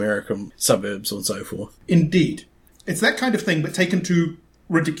like American suburbs and so forth. Indeed, it's that kind of thing, but taken to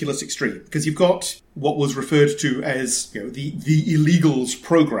ridiculous extreme. Because you've got what was referred to as the Illegals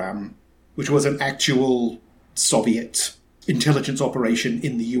program, which was an actual Soviet intelligence operation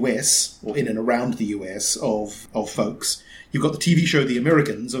in the US, or in and around the US, of folks. You've got the TV show The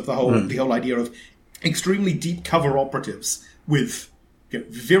Americans, of the whole idea of extremely deep cover operatives with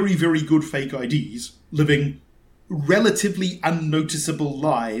very, very good fake IDs living relatively unnoticeable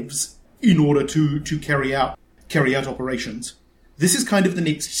lives in order to carry out operations. This is kind of the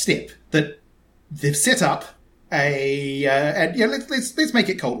next step that they've set up let's make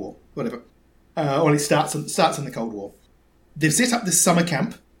it Cold War, whatever, or it starts in the Cold War. They've set up this summer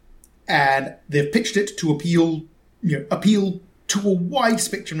camp, and they've pitched it to appeal to a wide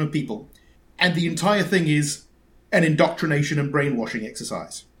spectrum of people, and the entire thing is an indoctrination and brainwashing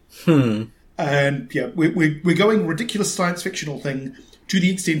exercise. And we're going ridiculous science fictional thing to the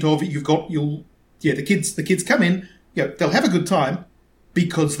extent of the kids come in, they'll have a good time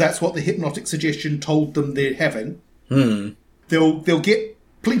because that's what the hypnotic suggestion told them they're having. They'll get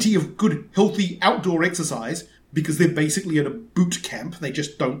plenty of good, healthy outdoor exercise because they're basically at a boot camp. They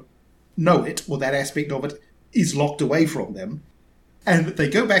just don't know it, or that aspect of it is locked away from them. And they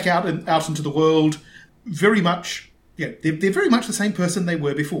go back out into the world very much, they're very much the same person they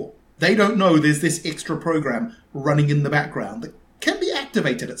were before. They don't know there's this extra program running in the background that can be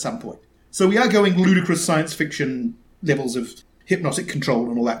activated at some point. So we are going ludicrous science fiction levels of hypnotic control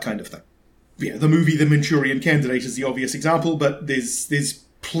and all that kind of thing. The movie The Manchurian Candidate is the obvious example, but there's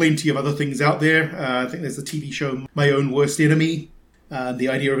plenty of other things out there. I think there's the TV show My Own Worst Enemy, the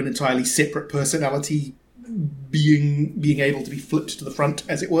idea of an entirely separate personality being able to be flipped to the front,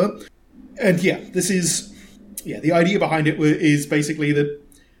 as it were. And this is the idea behind it is basically that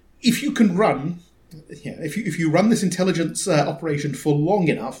if you can run, if you run this intelligence operation for long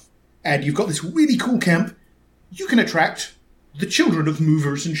enough, and you've got this really cool camp, you can attract the children of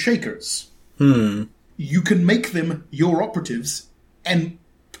movers and shakers. You can make them your operatives and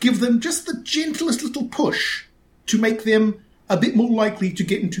give them just the gentlest little push to make them a bit more likely to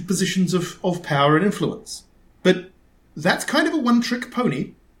get into positions of power and influence. But that's kind of a one-trick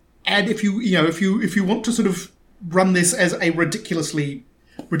pony. And if you want to sort of run this as a ridiculously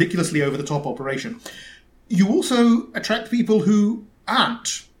ridiculously over-the-top operation. You also attract people who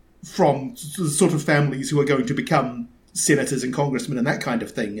aren't from the sort of families who are going to become senators and congressmen and that kind of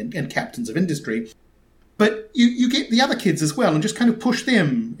thing, and captains of industry. But you get the other kids as well and just kind of push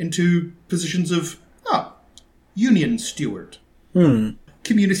them into positions of, union steward,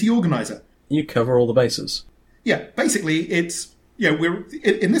 community organizer. You cover all the bases. Yeah, basically it's, we're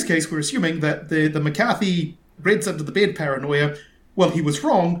in this case, we're assuming that the McCarthy breads under the bed paranoia, well, he was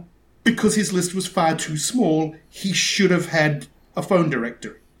wrong because his list was far too small. He should have had a phone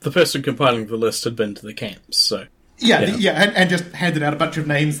directory. The person compiling the list had been to the camps, so... And just handed out a bunch of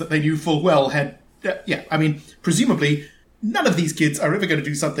names that they knew full well had... presumably, none of these kids are ever going to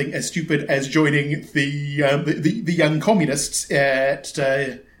do something as stupid as joining the young communists at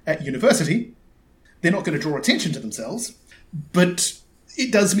university. They're not going to draw attention to themselves, but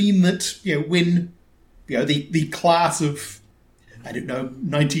it does mean that when the class of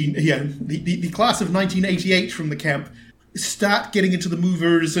the class of 1988 from the camp start getting into the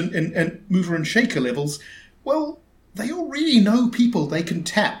movers and mover and shaker levels, well, they already know people they can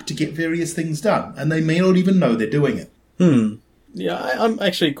tap to get various things done, and they may not even know they're doing it. Yeah, I'm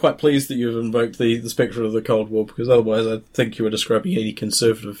actually quite pleased that you've invoked the spectre of the Cold War, because otherwise I think you were describing any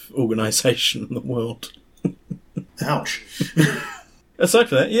conservative organisation in the world. Ouch. Aside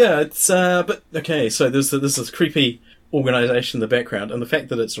from that, yeah, it's... but, okay, so there's this creepy organisation in the background, and the fact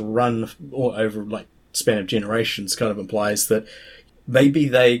that it's run all over, span of generations kind of implies that maybe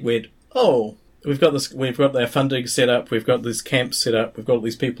they went, we've got their funding set up, we've got this camp set up, we've got all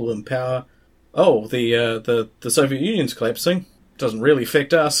these people in power. Oh, the Soviet Union's collapsing. Doesn't really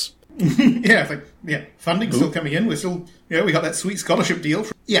affect us. Funding's still coming in. We're still, we got that sweet scholarship deal.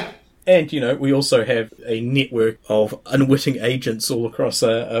 And, we also have a network of unwitting agents all across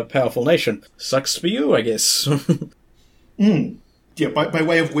a powerful nation. Sucks for you, I guess. Yeah, by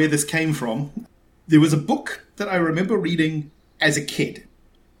way of where this came from, there was a book that I remember reading as a kid.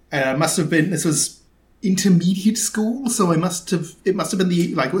 This was intermediate school, so it must have been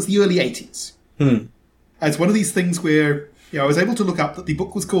it was the early 80s. It's one of these things where, I was able to look up that the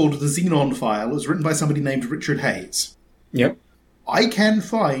book was called The Xenon File. It was written by somebody named Richard Hayes. Yep. I can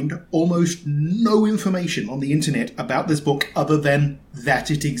find almost no information on the internet about this book other than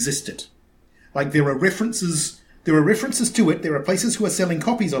that it existed. There are references to it, there are places who are selling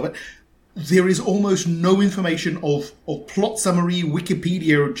copies of it. There is almost no information of plot summary.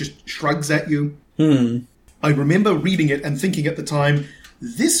 Wikipedia just shrugs at you. I remember reading it and thinking at the time,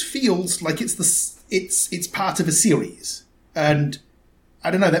 this feels like it's part of a series. And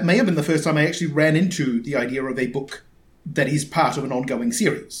I don't know, that may have been the first time I actually ran into the idea of a book that is part of an ongoing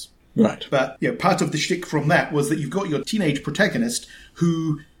series. Right. But part of the shtick from that was that you've got your teenage protagonist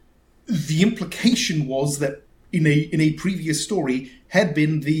who the implication was that in a previous story had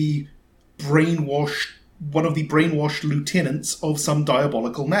been one of the brainwashed lieutenants of some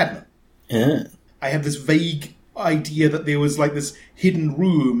diabolical madman. Yeah. I have this vague idea that there was this hidden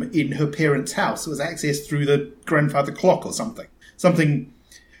room in her parents' house that was accessed through the grandfather clock or something. Something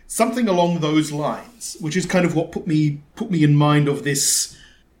along those lines, which is kind of what put me in mind of this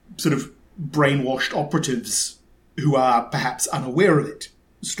sort of brainwashed operatives who are perhaps unaware of it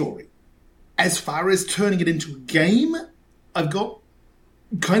story. As far as turning it into a game, I've got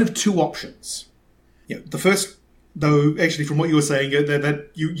kind of two options. The first, though, actually, from what you were saying, that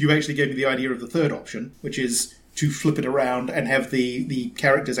you actually gave me the idea of the third option, which is to flip it around and have the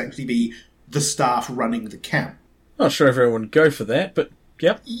characters actually be the staff running the camp. Not sure everyone would go for that, but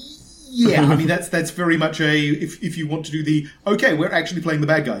yep. Yeah, that's very much if you want to do we're actually playing the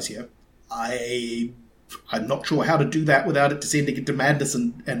bad guys here. I'm not sure how to do that without it descending into madness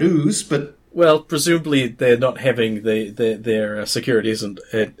and ooze, but... Well, presumably they're not having their security isn't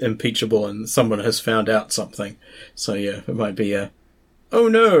impeachable and someone has found out something. So yeah, it might be oh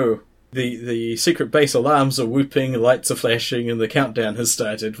no, the secret base alarms are whooping, lights are flashing, and the countdown has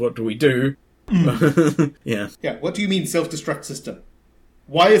started. What do we do? Yeah. Yeah, what do you mean self-destruct system?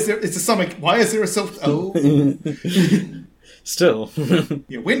 Why is there a self... Oh. Still.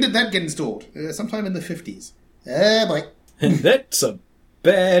 When did that get installed? Sometime in the 50s. Boy. That's a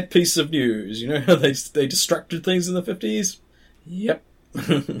bad piece of news. You know how they destructed things in the 50s? Yep.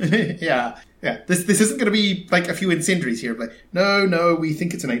 Yeah. This isn't going to be a few incendiaries here. No, we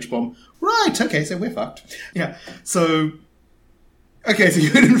think it's an H-bomb. Right, okay, so we're fucked. Yeah, so... Okay, so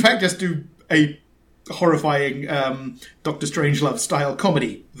you could in fact just do a horrifying Dr. Strangelove style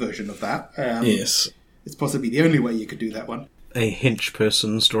comedy version of that. Yes. It's possibly the only way you could do that one. A hench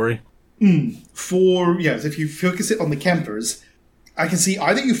person story. So if you focus it on the campers, I can see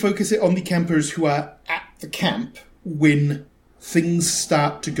either you focus it on the campers who are at the camp when things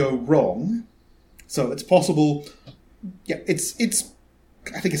start to go wrong. So it's possible. Yeah, it's.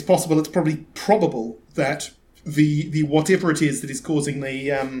 I think it's possible. It's probably probable that the whatever it is that is causing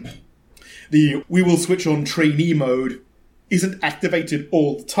the we will switch on trainee mode isn't activated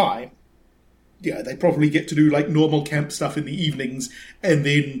all the time. Yeah, they probably get to do like normal camp stuff in the evenings, and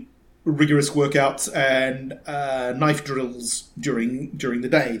then rigorous workouts and knife drills during the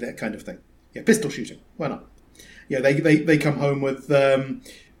day, that kind of thing. Yeah, pistol shooting. Why not? Yeah, they come home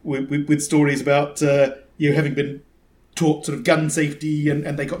with stories about having been taught sort of gun safety,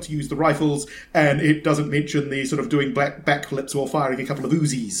 and they got to use the rifles, and it doesn't mention the sort of doing backflips while firing a couple of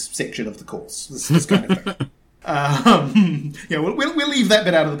Uzis section of the course. This kind of thing. We'll leave that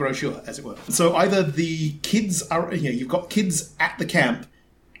bit out of the brochure, as it were. So either the kids are, you've got kids at the camp,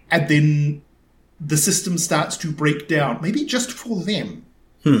 and then the system starts to break down, maybe just for them.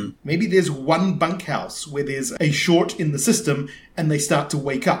 Maybe there's one bunkhouse where there's a short in the system, and they start to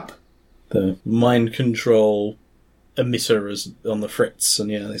wake up. The mind control emitter is on the fritz,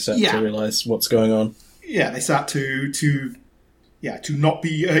 and they start to realise what's going on. Yeah, they start to not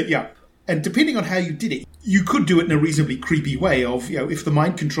be And depending on how you did it, you could do it in a reasonably creepy way of, if the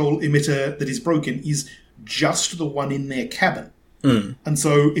mind control emitter that is broken is just the one in their cabin. And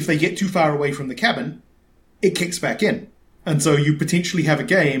so if they get too far away from the cabin, it kicks back in. And so you potentially have a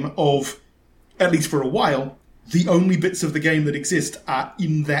game of, at least for a while, the only bits of the game that exist are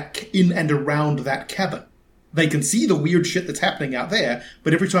in and around that cabin. They can see the weird shit that's happening out there,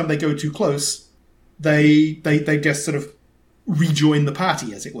 but every time they go too close, they just sort of rejoin the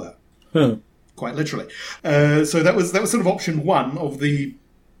party, as it were. Quite literally. So that was sort of option one of the...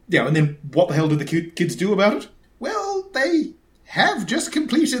 and then what the hell did the kids do about it? Well, they have just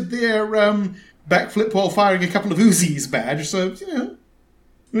completed their backflip while firing a couple of Uzis badge, so,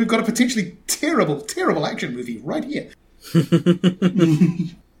 we've got a potentially terrible, terrible action movie right here.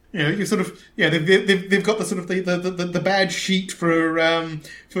 You sort of they've got the sort of the badge sheet for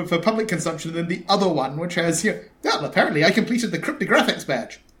public consumption, and then the other one which has apparently I completed the cryptographics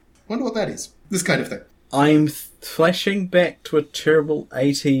badge. Wonder what that is. This kind of thing. I'm flashing back to a terrible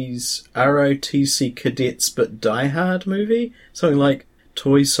 80s ROTC cadets but Die Hard movie, something like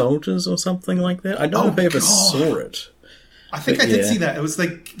Toy Soldiers or something like that. I don't know if I ever saw it. I think I did see that. It was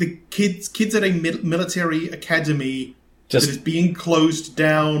like the kids at a military academy that is being closed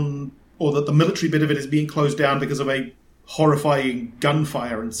down, or that the military bit of it is being closed down because of a horrifying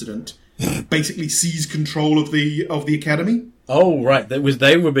gunfire incident. Basically seize control of the academy. Oh right,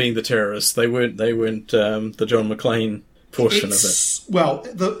 they were being the terrorists. They weren't the John McClane portion of it. Well,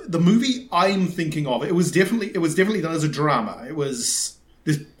 the movie I'm thinking of, it was definitely done as a drama. It was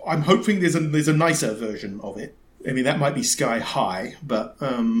I'm hoping there's a nicer version of it. I mean, that might be Sky High, but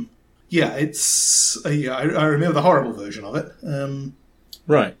it's I remember the horrible version of it.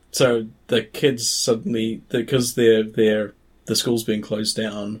 Right. So the kids suddenly, because the school's being closed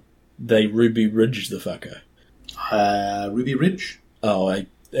down, they Ruby Ridge the fucker. Ruby Ridge? Oh,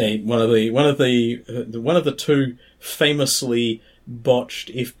 one of the two famously botched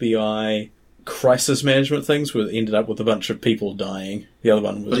FBI crisis management things ended up with a bunch of people dying. The other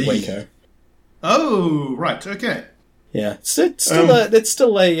one was Waco. Oh, right, okay. Yeah, it's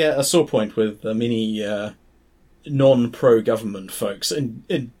still a sore point with many non-pro-government folks,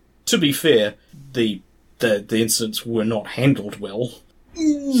 and to be fair, the incidents were not handled well.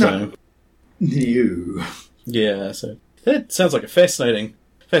 No. No. Yeah, so it sounds like a fascinating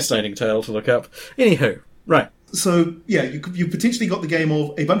tale to look up. Anywho, right. So, you potentially got the game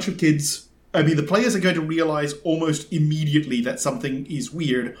of a bunch of kids. I mean, the players are going to realise almost immediately that something is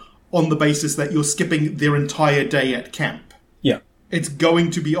weird on the basis that you're skipping their entire day at camp. Yeah. It's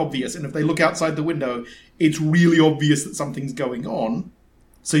going to be obvious, and if they look outside the window, it's really obvious that something's going on,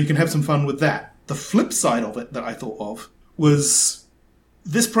 so you can have some fun with that. The flip side of it that I thought of was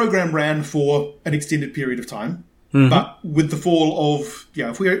this program ran for an extended period of time, but with the fall of,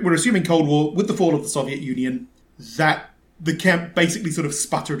 if we're assuming Cold War, with the fall of the Soviet Union, that the camp basically sort of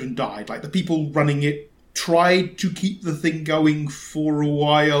sputtered and died. Like, the people running it tried to keep the thing going for a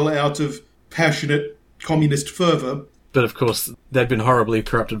while out of passionate communist fervour. But of course, they'd been horribly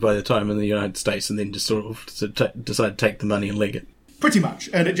corrupted by the time in the United States, and then just sort of decided to take the money and leg it. Pretty much,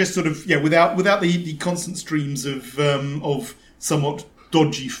 and it just sort of without the constant streams of somewhat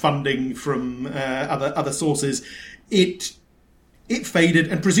dodgy funding from other sources, it faded,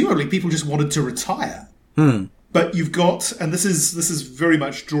 and presumably people just wanted to retire. But you've got, and this is very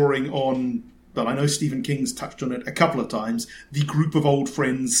much drawing on. Well, I know Stephen King's touched on it a couple of times. The group of old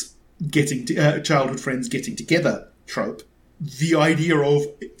friends childhood friends getting together trope. The idea of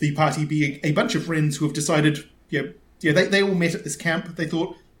the party being a bunch of friends who have decided, Yeah, they all met at this camp. They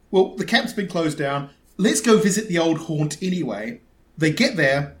thought, well, the camp's been closed down. Let's go visit the old haunt anyway. They get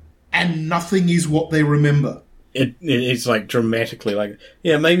there, and nothing is what they remember. It's like dramatically like,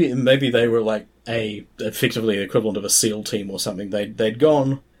 yeah, maybe they were like effectively the equivalent of a SEAL team or something. They'd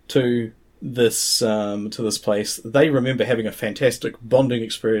gone to this place. They remember having a fantastic bonding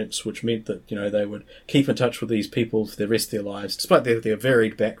experience, which meant that, you know, they would keep in touch with these people for the rest of their lives, despite their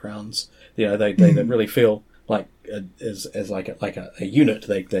varied backgrounds. You know, they really feel like as like a unit.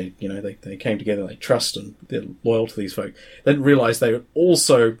 They came together. They trust and they're loyal to these folk. They didn't realise they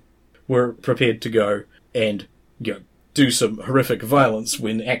also were prepared to go and, you know, do some horrific violence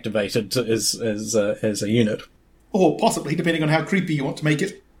when activated as a unit. Or possibly, depending on how creepy you want to make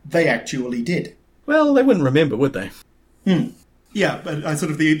it, they actually did. Well, they wouldn't remember, would they? Yeah, but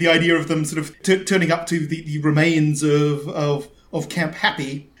sort of the idea of them sort of turning up to the remains of Camp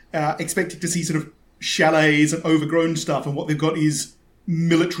Happy, expecting to see sort of chalets and overgrown stuff, and what they've got is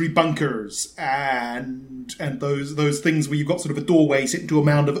military bunkers and those things where you've got sort of a doorway set into a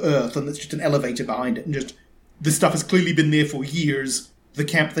mound of earth, and there's just an elevator behind it, and just this stuff has clearly been there for years. The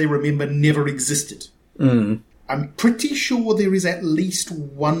camp they remember never existed. I'm pretty sure there is at least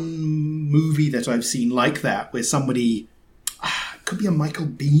one movie that I've seen like that, where somebody, could be a Michael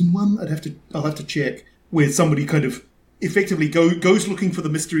Biehn one. I'll have to check, where somebody kind of effectively goes looking for the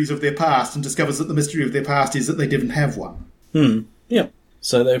mysteries of their past and discovers that the mystery of their past is that they didn't have one. Yeah.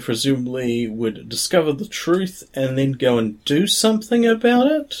 So they presumably would discover the truth and then go and do something about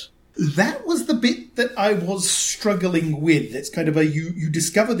it? That was the bit that I was struggling with. It's kind of you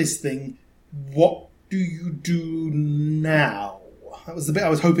discover this thing, what do you do now? That was the bit I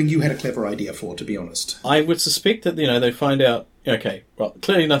was hoping you had a clever idea for, to be honest. I would suspect that, you know, they find out, okay, well,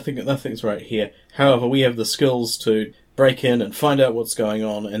 clearly nothing's right here. However, we have the skills to break in and find out what's going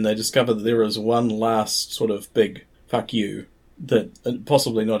on, and they discover that there is one last sort of big fuck you that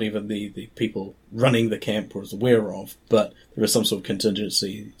possibly not even the people running the camp was aware of, but there is some sort of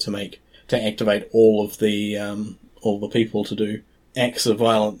contingency to activate all the people to do acts of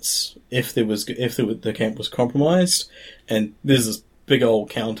violence if the camp was compromised. And there's this big old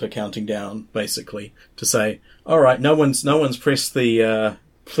counting down, basically, to say, all right, no one's pressed the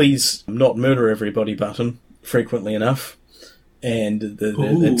please not murder everybody button frequently enough, and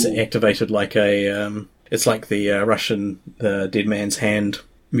it's activated like it's like the Russian dead man's hand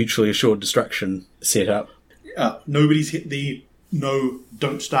mutually assured destruction setup. Nobody's hit the no,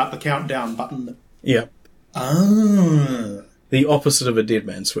 don't start the countdown button. Yeah. The opposite of a dead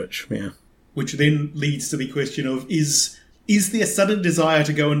man switch, yeah. Which then leads to the question of, is their sudden desire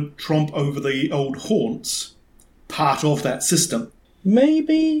to go and tromp over the old haunts part of that system?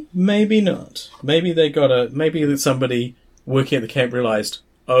 Maybe, maybe not. Maybe somebody working at the camp realised,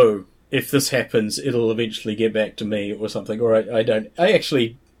 oh, if this happens, it'll eventually get back to me or something. Or I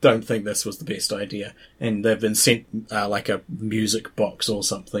actually don't think this was the best idea. And they've been sent like a music box or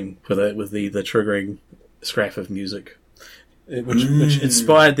something with the triggering scrap of music. Which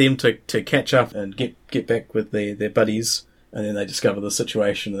inspired them to catch up and get back with their buddies, and then they discover the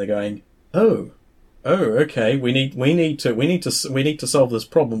situation and they're going, oh, okay, we need to solve this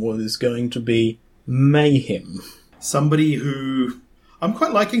problem, or there's going to be mayhem. Somebody who I'm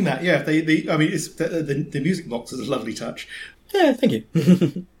quite liking that. Yeah, the music box is a lovely touch. Yeah, thank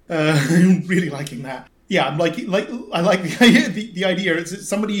you. I'm really liking that. Yeah, I like the idea. It's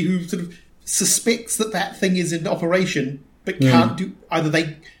somebody who sort of suspects that thing is in operation, but can't do either.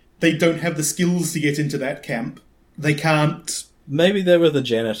 They don't have the skills to get into that camp. They can't. Maybe they were the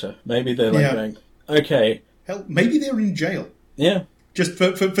janitor. Maybe they're going, okay. Hell, maybe they're in jail. Yeah. Just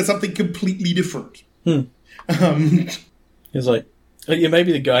for something completely different. He's like, yeah,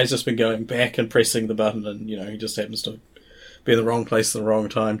 maybe the guy's just been going back and pressing the button, and he just happens to be in the wrong place at the wrong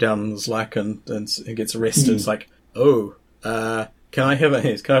time, down in his luck, and gets arrested. It's like, can I have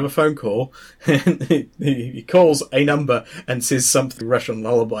a phone call? And he calls a number and says something Russian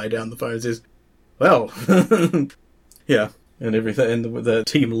lullaby down the phone. And says, well, yeah, and everything. And the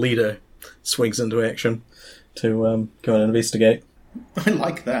team leader swings into action to go and investigate. I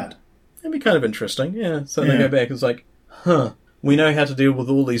like that. It'd be kind of interesting, yeah. So they go back. It's like, we know how to deal with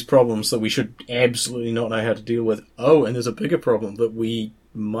all these problems that we should absolutely not know how to deal with. Oh, and there's a bigger problem that we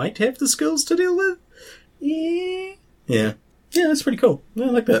might have the skills to deal with. Yeah. Yeah, that's pretty cool. I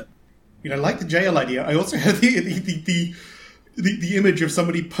like that. I like the jail idea. I also have the image of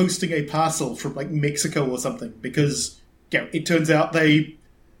somebody posting a parcel from like Mexico or something, because it turns out they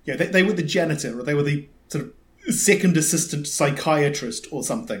were the janitor, or they were the sort of second assistant psychiatrist or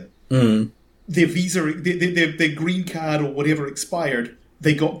something. Their visa, their green card or whatever expired.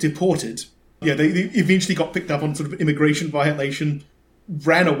 They got deported, Yeah, they eventually got picked up on sort of immigration violation,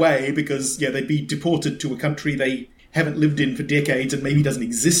 ran away because, they'd be deported to a country they haven't lived in for decades and maybe doesn't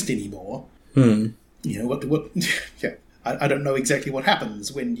exist anymore. Hmm. Yeah, I don't know exactly what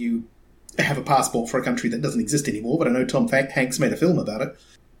happens when you have a passport for a country that doesn't exist anymore, but I know Tom Hanks made a film about it.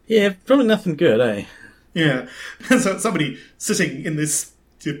 Yeah, probably nothing good, eh? Yeah. So somebody sitting in this,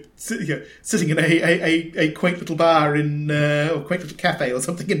 sitting in a quaint little bar or quaint little cafe or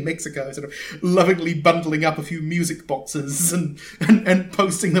something in Mexico, sort of lovingly bundling up a few music boxes and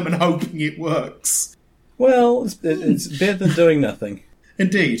posting them and hoping it works. Well, it's better than doing nothing.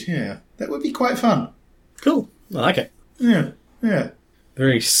 Indeed, yeah. That would be quite fun. Cool. I like it. Yeah.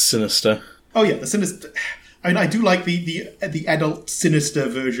 Very sinister. Oh yeah, the sinister. I mean, I do like the adult sinister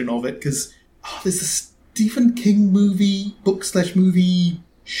version of it because there's a Stephen King book/movie,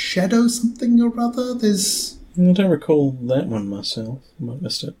 Shadow something or other. I don't recall that one myself. I might have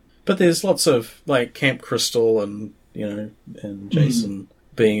missed it. But there's lots of like Camp Crystal and and Jason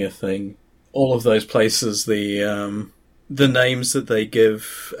being a thing. All of those places, the names that they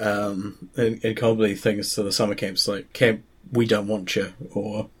give in comedy things to the summer camps, like Camp We Don't Want You,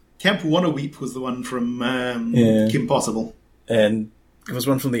 or Camp Wanna Weep was the one from Kim Possible. And it was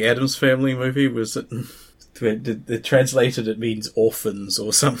one from the Addams Family movie. Was it? They translated it means orphans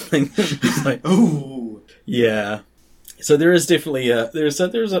or something. It's like, oh, yeah. So there is definitely there's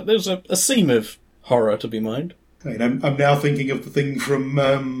a seam of horror to be mined. I'm now thinking of the thing from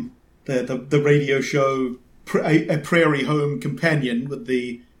the radio show A Prairie Home Companion with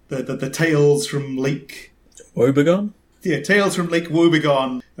the tales from Lake Wobegon. Yeah, Tales from Lake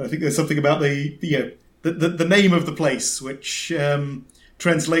Wobegon. I think there's something about the name of the place, which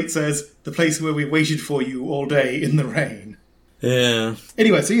translates as the place where we waited for you all day in the rain. Yeah.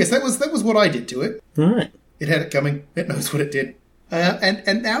 Anyway, so yes, that was what I did to it. All right. It had it coming. It knows what it did.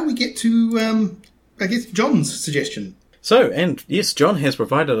 And now we get to I guess John's suggestion. So, and yes, John has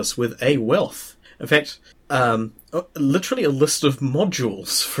provided us with a wealth. In fact, literally a list of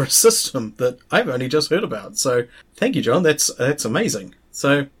modules for a system that I've only just heard about. So, thank you, John. That's amazing.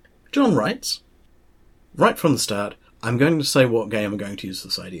 So, John writes, right from the start, I'm going to say what game I'm going to use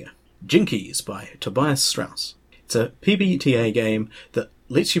this idea. Jinkies by Tobias Strauss. It's a PBTA game that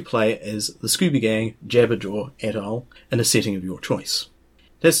lets you play as the Scooby Gang, Jabberjaw et al. In a setting of your choice.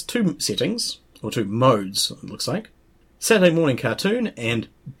 There's two settings, or two modes, it looks like. Saturday morning cartoon and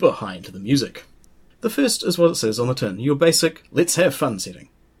behind the music. The first is what it says on the tin, your basic let's have fun setting.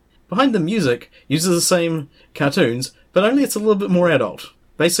 Behind the music uses the same cartoons, but only it's a little bit more adult.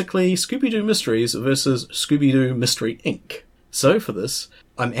 Basically, Scooby-Doo Mysteries versus Scooby-Doo Mystery Inc. So for this,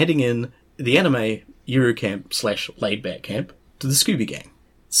 I'm adding in the anime Eurocamp / laid-back camp to the Scooby Gang.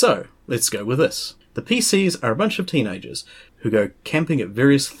 So, let's go with this. The PCs are a bunch of teenagers who go camping at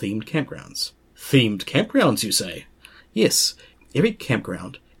various themed campgrounds. Themed campgrounds, you say? Yes, every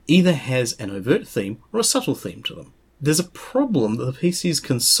campground either has an overt theme or a subtle theme to them. There's a problem that the PCs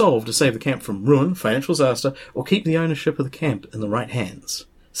can solve to save the camp from ruin, financial disaster, or keep the ownership of the camp in the right hands.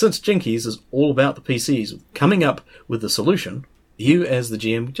 Since Jinkies is all about the PCs coming up with the solution, you as the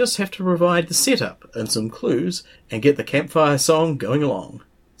GM just have to provide the setup and some clues and get the campfire song going along.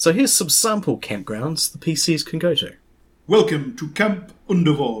 So here's some sample campgrounds the PCs can go to. Welcome to Camp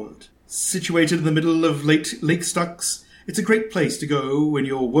Underworld. Situated in the middle of Lake Stux, it's a great place to go when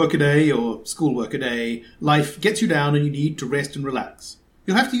your workaday or school workaday life gets you down and you need to rest and relax.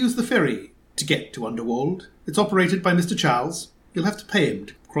 You'll have to use the ferry to get to Underworld. It's operated by Mr. Charles. You'll have to pay him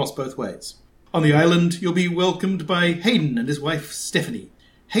to cross both ways. On the island, you'll be welcomed by Hayden and his wife, Stephanie.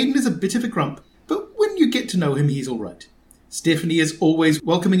 Hayden is a bit of a grump, but when you get to know him, he's all right. Stephanie is always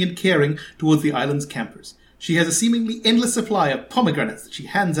welcoming and caring towards the island's campers. She has a seemingly endless supply of pomegranates that she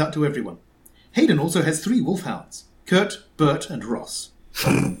hands out to everyone. Hayden also has 3 wolfhounds, Kurt, Bert, and Ross.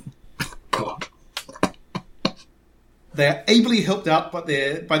 God. They are ably helped out by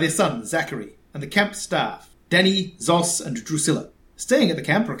their son, Zachary, and the camp staff, Danny, Zos, and Drusilla. Staying at the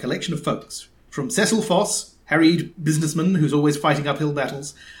camp are a collection of folks. From Cecil Foss, harried businessman who's always fighting uphill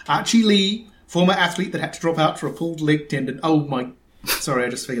battles, Archie Lee, former athlete that had to drop out for a pulled leg tendon. Oh my... Sorry, I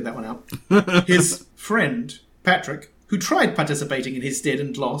just figured that one out. His friend, Patrick, who tried participating in his stead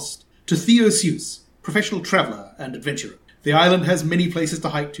and lost, to Theo Seuss, professional traveller and adventurer. The island has many places to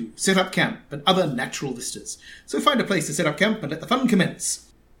hike to, set up camp, and other natural vistas. So find a place to set up camp and let the fun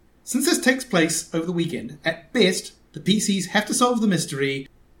commence. Since this takes place over the weekend, at best, the PCs have to solve the mystery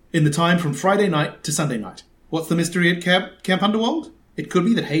in the time from Friday night to Sunday night. What's the mystery at Camp Underworld? It could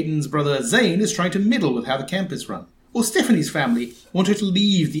be that Hayden's brother Zane is trying to meddle with how the camp is run. Or Stephanie's family want her to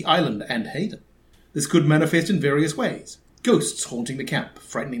leave the island and Hayden. This could manifest in various ways. Ghosts haunting the camp,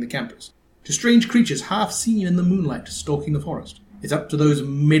 frightening the campers. to strange creatures half seen in the moonlight stalking the forest. It's up to those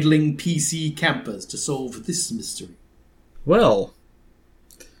meddling PC campers to solve this mystery. Well.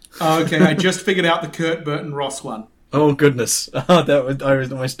 Okay, I just figured out the Kurt Burton Ross one. Oh, goodness. I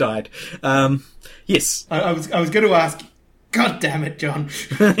almost died. Yes. I was going to ask, God damn it, John.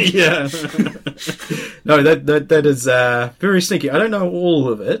 Yeah. No, that is very sneaky. I don't know all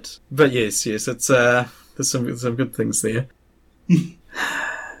of it, but yes, it's there's some good things there.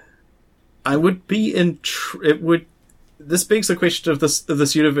 I would be this begs the question of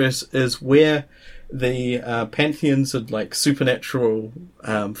this universe is where the pantheons of like supernatural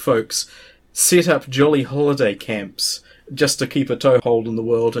folks set up jolly holiday camps just to keep a toehold in the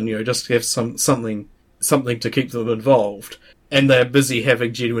world, and just have something to keep them involved, and they're busy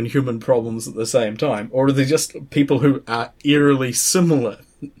having genuine human problems at the same time, or are they just people who are eerily similar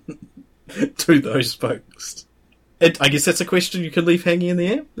to those folks? I guess that's a question you could leave hanging in the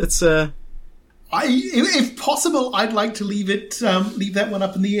air. It's if possible, I'd like to leave that one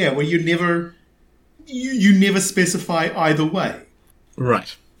up in the air, where you never specify either way.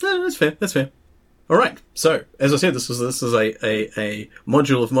 Right. No, that's fair. All right. So, as I said, this is a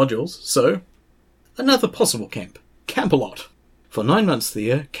module of modules. So, another possible camp, Camp-A-Lot. For 9 months of the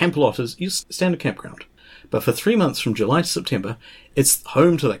year, Camp-A-Lot is your standard campground. But for 3 months from July to September, it's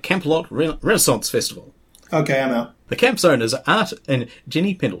home to the Camp-A-Lot Renaissance Festival. Okay, I'm out. The camp's owners are Art and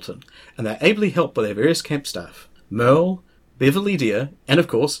Jenny Pendleton, and they're ably helped by their various camp staff, Merle, Beverly Deer, and of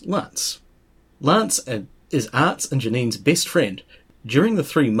course, Lance. Lance is Art's and Janine's best friend. During the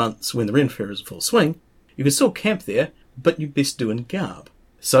 3 months when the Ren Fair is in full swing, you can still camp there, but you best do in garb.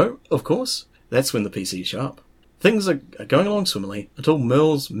 So, of course, that's when the PCs show up. Things are going along swimmingly until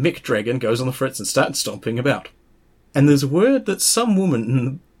Merle's mech dragon goes on the fritz and starts stomping about. And there's word that some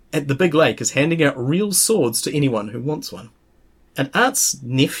woman at the big lake is handing out real swords to anyone who wants one. And Art's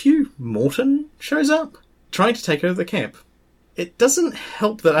nephew, Morton, shows up, trying to take over the camp. It doesn't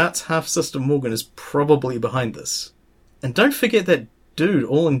help that Art's half-sister Morgan is probably behind this. And don't forget that dude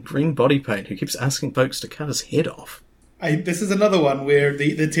all in green body paint who keeps asking folks to cut his head off. This is another one where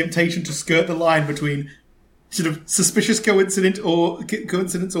the temptation to skirt the line between sort of suspicious coincidence or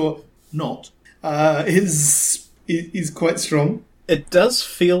not is quite strong. It does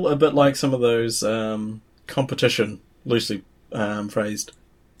feel a bit like some of those competition, loosely phrased,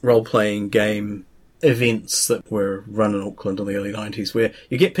 role-playing game events that were run in Auckland in the early 90s, where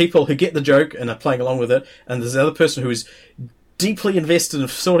you get people who get the joke and are playing along with it, and there's the other person who is deeply invested in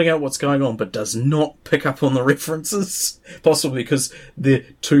sorting out what's going on, but does not pick up on the references, possibly because they're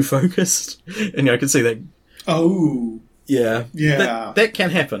too focused. And I can see that. Oh. Yeah. Yeah. That can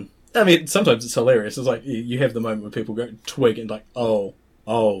happen. I mean, sometimes it's hilarious. It's like, you have the moment where people go twig and like, oh,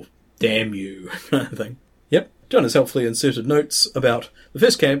 damn you, kind of thing. Yep. John has helpfully inserted notes about the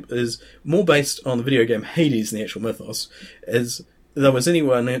first camp is more based on the video game Hades than the actual mythos, as though as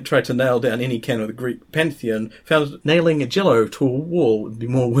anyone who tried to nail down any canon of the Greek pantheon found nailing a jello to a wall would be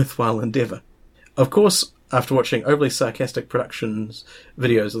more worthwhile endeavour. Of course, after watching overly sarcastic productions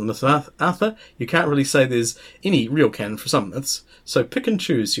videos of the myth of Arthur, you can't really say there's any real canon for some myths, so pick and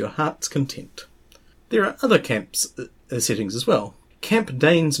choose your heart's content. There are other camps settings as well. Camp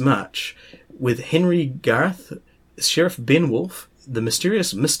Dane's March, with Henry Garth, Sheriff Ben Wolfe, the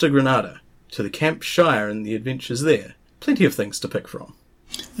mysterious Mr. Granada, to the Camp Shire and the adventures there. Plenty of things to pick from.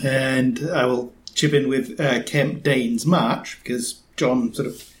 And I will chip in with Camp Dane's March, because John sort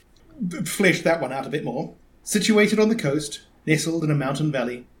of fleshed that one out a bit more. Situated on the coast, nestled in a mountain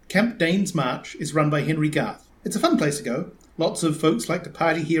valley, Camp Dane's March is run by Henry Garth. It's a fun place to go. Lots of folks like to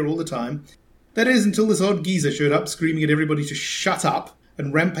party here all the time. That is, until this odd geezer showed up screaming at everybody to shut up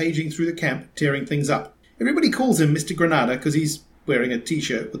and rampaging through the camp, tearing things up. Everybody calls him Mr. Granada because he's wearing a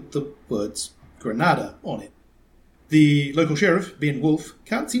t-shirt with the words Granada on it. The local sheriff, Ben Wolfe,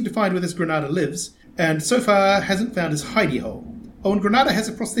 can't seem to find where this Granada lives, and so far hasn't found his hidey hole. Oh, and Granada has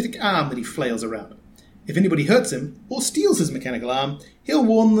a prosthetic arm that he flails around. If anybody hurts him, or steals his mechanical arm, he'll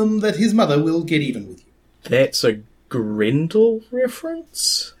warn them that his mother will get even with you. That's a Grendel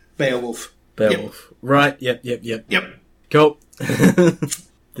reference? Beowulf. Beowulf. Yep. Right, yep. Cool. There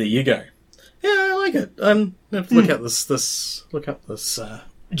you go. Yeah, I like it. I have to look up this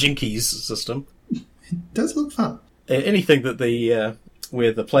Jinkies system. It does look fun. Anything that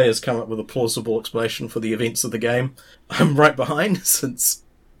where the players come up with a plausible explanation for the events of the game, I'm right behind. Since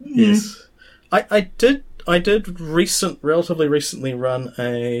yes, I did relatively recently run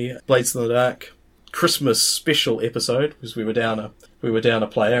a Blades in the Dark Christmas special episode because we were down a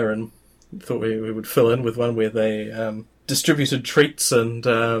player and thought we would fill in with one where they distributed treats and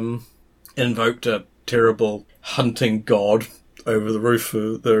invoked a terrible hunting god over the roofs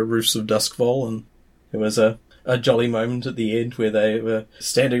of Duskfall, and there was a jolly moment at the end where they were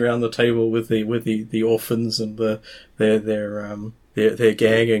standing around the table with the orphans and their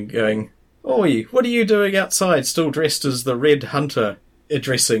gang and going, "Oi, what are you doing outside, still dressed as the Red Hunter?"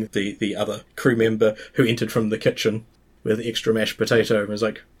 addressing the other crew member who entered from the kitchen with extra mashed potato and was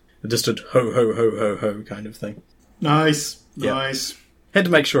like a distant ho ho ho ho ho kind of thing. Nice. Had to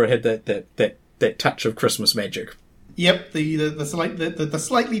make sure it had that touch of Christmas magic. Yep, the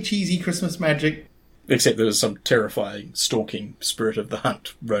slightly cheesy Christmas magic. Except there was some terrifying, stalking spirit of the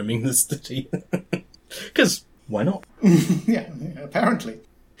hunt roaming the city. Because, why not? yeah, apparently.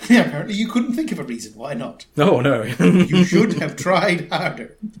 Yeah, apparently you couldn't think of a reason why not. Oh, no. You should have tried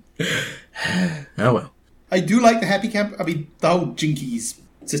harder. Oh, well. I do like the Happy Camp. I mean, the whole Jinkies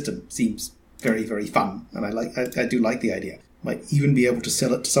system seems very, very fun, and I do like the idea. Might even be able to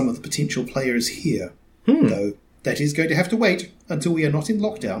sell it to some of the potential players here. Though, that is going to have to wait until we are not in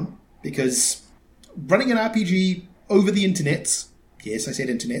lockdown, because running an RPG over the internets, yes, I said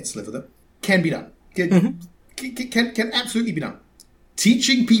internets, live with it, can be done. Can absolutely be done.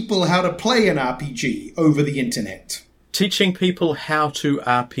 Teaching people how to play an RPG over the internet. Teaching people how to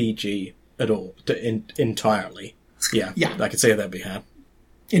RPG at all, entirely. Yeah, I could see that'd be hard.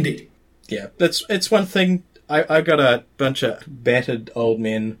 Indeed. Yeah, it's one thing. I got a bunch of battered old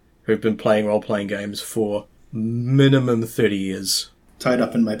men who've been playing role-playing games for minimum 30 years. Tied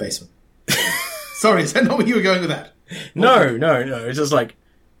up in my basement. Sorry, is that not where you were going with that? No. It's just like,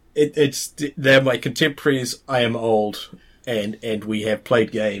 they're my contemporaries. I am old, and we have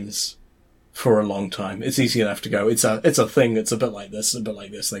played games for a long time. It's easy enough to go, it's a thing. It's a bit like this, and a bit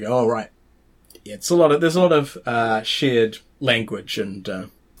like this. And they go, oh, right. Yeah, there's a lot of shared language and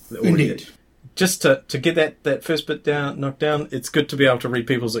indeed. Just to get that first bit knocked down, it's good to be able to read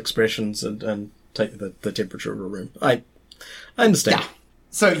people's expressions and take the temperature of a room. I understand. Yeah.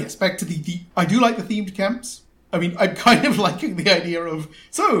 So yes, back to the I do like the themed camps. I mean, I'm kind of liking the idea of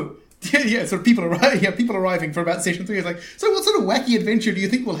sort of people arriving for about session 3. It's like, so what sort of wacky adventure do you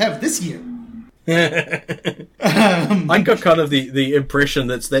think we'll have this year? I got kind of the impression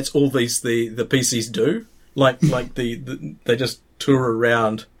that's all the PCs do. Like they just tour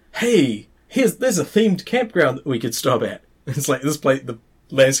around. Hey, there's a themed campground that we could stop at. It's like this place, the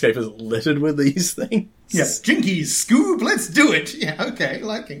landscape is littered with these things. Yes, Jinkies, Scoob, let's do it. Yeah, okay,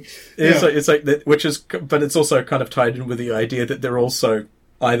 liking. It's like that, but it's also kind of tied in with the idea that they're also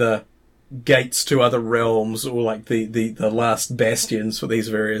either gates to other realms or like the last bastions for these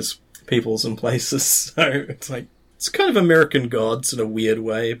various peoples and places. So it's kind of American Gods in a weird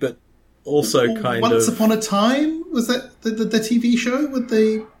way, but also kind Once Upon a Time? Was that the TV show with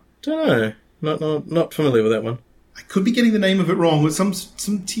the... Don't know. Not familiar with that one. I could be getting the name of it wrong. With some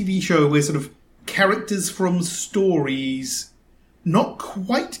TV show where sort of characters from stories not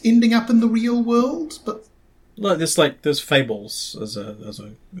quite ending up in the real world, but... No, there's Fables as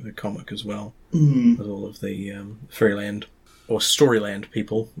a comic as well. With all of the Fairyland or Storyland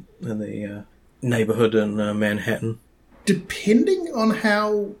people in the neighborhood in Manhattan. Depending on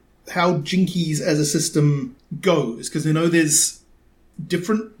how Jinkies as a system goes, because I know there's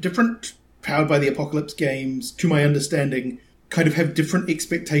different Powered by the Apocalypse games, to my understanding, kind of have different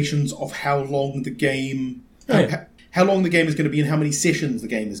expectations of how long the game how long the game is going to be and how many sessions the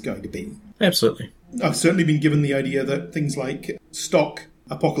game is going to be. Absolutely. I've certainly been given the idea that things like Stock,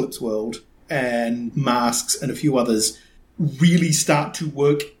 Apocalypse World, and Masks, and a few others really start to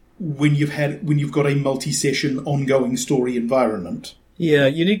work when you've got a multi-session ongoing story environment. Yeah,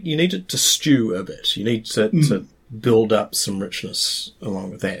 you need it to stew a bit. You need to build up some richness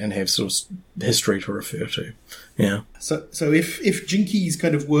along with that and have sort of history to refer to. Yeah. So if Jinkies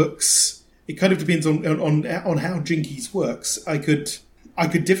kind of works, it kind of depends on how Jinkies works. I could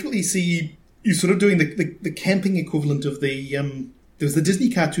definitely see you sort of doing the camping equivalent of there was the Disney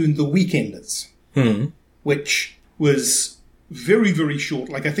cartoon The Weekenders, which was very, very short.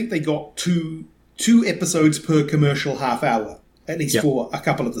 Like, I think they got two episodes per commercial half hour, at least for a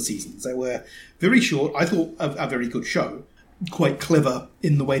couple of the seasons. They were very short. I thought a very good show, quite clever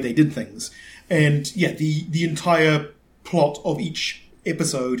in the way they did things. And yeah, the entire plot of each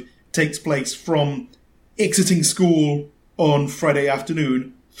episode takes place from exiting school on Friday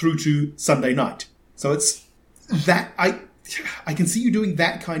afternoon through to Sunday night. So it's that I can see you doing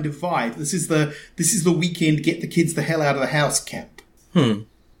that kind of vibe. This is the weekend, get the kids the hell out of the house camp.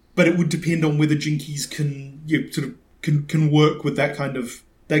 But it would depend on whether Jinkies can work with that kind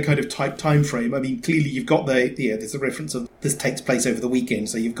of tight time frame. I mean, clearly you've got there's a reference of this takes place over the weekend,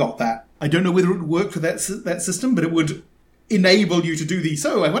 so you've got that. I don't know whether it would work for that system, but it would enable you to do these.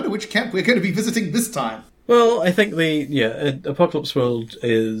 So I wonder which camp we're going to be visiting this time. Well, I think Apocalypse World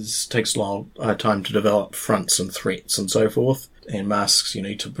takes a long time to develop fronts and threats and so forth, and Masks, you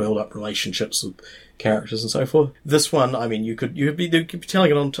need to build up relationships with characters and so forth. This one, I mean, you could be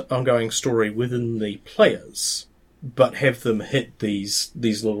telling an ongoing story within the players, but have them hit these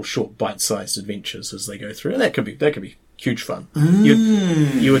little short bite-sized adventures as they go through, and that could be huge fun.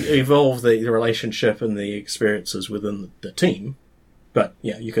 You would evolve the relationship and the experiences within the team, but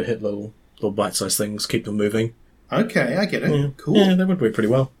yeah, you could hit little bite-sized things, keep them moving. Okay, I get it. Yeah. Cool. Yeah, that would work pretty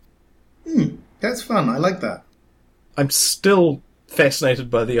well. That's fun. I like that. I'm still fascinated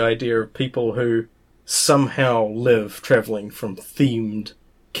by the idea of people who somehow live travelling from themed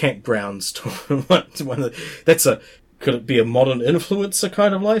campgrounds to could it be a modern influencer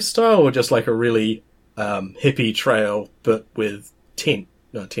kind of lifestyle, or just like a really hippie trail, but with tent?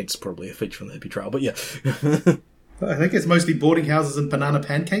 No, tent's probably a feature on the hippie trail, but yeah. I think it's mostly boarding houses and banana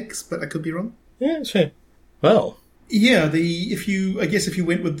pancakes, but I could be wrong. Yeah, sure. Well, yeah. If you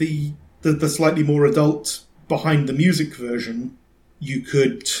went with the slightly more adult behind the music version, you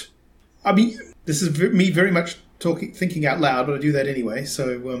could. I mean, this is me very much thinking out loud, but I do that anyway.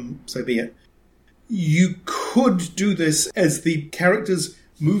 So be it. You could do this as the characters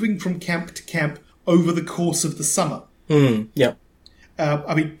moving from camp to camp over the course of the summer. Yeah.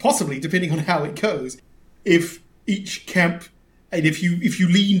 I mean, possibly depending on how it goes. If each camp, and if you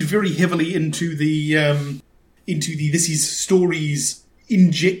leaned very heavily into the this is stories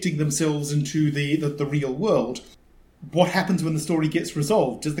injecting themselves into the real world, what happens when the story gets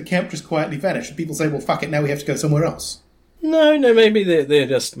resolved? Does the camp just quietly vanish? And people say, well, fuck it, now we have to go somewhere else. No, maybe they're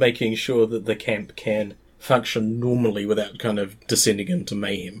just making sure that the camp can function normally without kind of descending into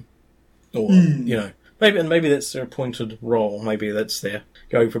mayhem. Or, maybe that's their appointed role. Maybe that's their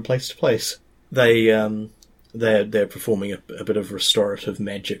going from place to place. They're performing a bit of restorative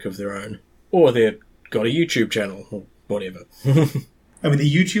magic of their own. Or they've got a YouTube channel, or whatever. I mean,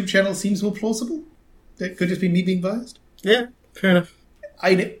 the YouTube channel seems more plausible. That could just be me being biased. Yeah, fair enough.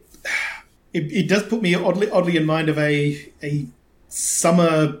 It does put me oddly in mind of a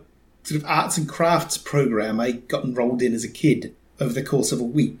summer sort of arts and crafts program I got enrolled in as a kid over the course of a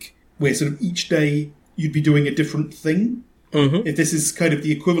week, where sort of each day you'd be doing a different thing. Mm-hmm. If this is kind of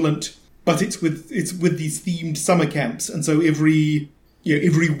the equivalent, but it's with these themed summer camps, and so every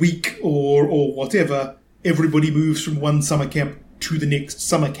week or whatever, everybody moves from one summer camp to the next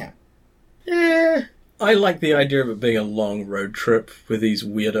summer camp. Yeah, I like the idea of it being a long road trip with these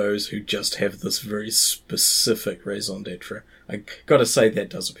weirdos who just have this very specific raison d'etre. I gotta say,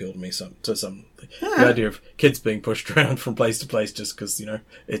 that does appeal to me some. The idea of kids being pushed around from place to place just because,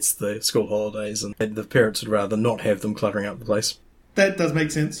 it's the school holidays and the parents would rather not have them cluttering up the place. That does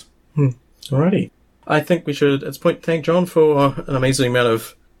make sense. Alrighty. I think we should, at this point, thank John for an amazing amount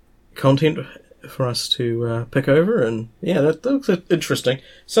of content for us to pick over, and yeah, that looks interesting.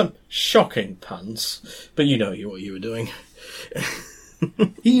 Some shocking puns, but you know what you were doing.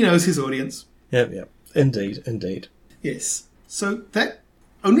 He knows his audience. Yep. Indeed. Yes. So that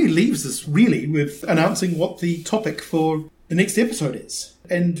only leaves us really with announcing what the topic for the next episode is.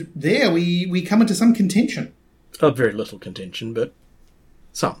 And there we come into some contention. Oh, very little contention, but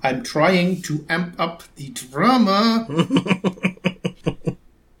some. I'm trying to amp up the drama.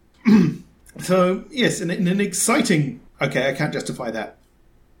 So, yes, in an exciting... Okay, I can't justify that.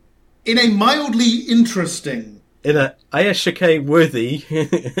 In a mildly interesting... In a Ayashike-worthy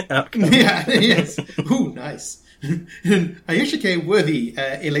outcome. Yeah, yes. Ooh, nice. An Ayashike-worthy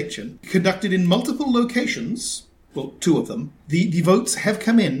election conducted in multiple locations, well, 2 of them. The votes have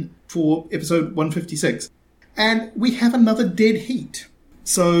come in for episode 156, and we have another dead heat.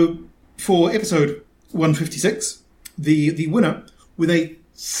 So, for episode 156, the winner, with a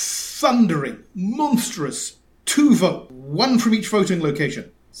thundering, monstrous 2 vote, 1 from each voting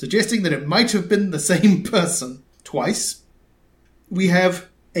location, suggesting that it might have been the same person twice, we have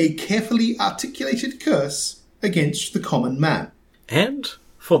a carefully articulated curse against the common man. And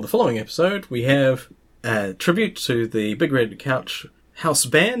for the following episode, we have a tribute to the Big Red Couch house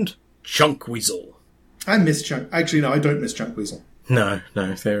band, Chunk Weasel. I miss Chunk. Actually, no, I don't miss Chunk Weasel. No,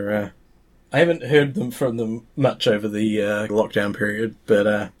 they're... I haven't heard from them much over the lockdown period,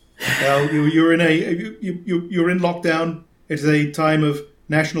 but... Well, you're in lockdown. It is a time of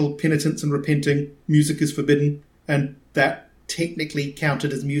national penitence and repenting. Music is forbidden, and that technically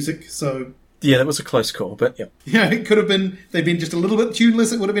counted as music, so... Yeah, that was a close call, but yeah. Yeah, it could have been... They've been just a little bit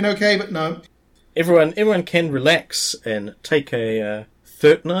tuneless, it would have been okay, but no. Everyone can relax and take a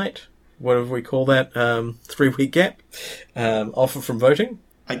fortnight, whatever we call that, 3-week gap, off from voting.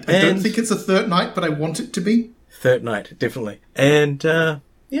 I don't think it's a third night, but I want it to be. Third night, definitely. And,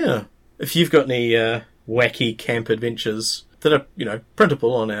 yeah, if you've got any wacky camp adventures that are,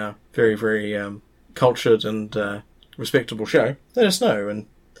 printable on our very, very cultured and respectable show, let us know. And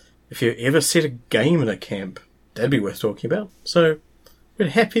if you ever set a game in a camp, that'd be worth talking about. So we're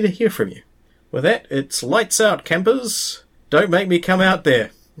happy to hear from you. With that, it's lights out, campers. Don't make me come out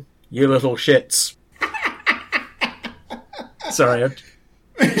there, you little shits. Sorry, I'm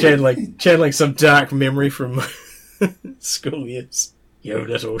channeling some dark memory from school years. You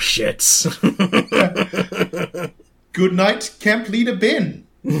little shits. Good night, Camp Leader Ben.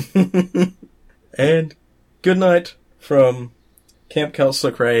 And good night from Camp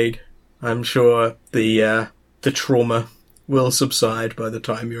Counselor Craig. I'm sure the trauma will subside by the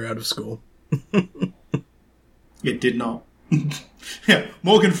time you're out of school. It did not. Yeah,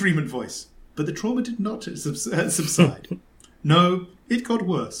 Morgan Freeman voice. But the trauma did not subside. No, it got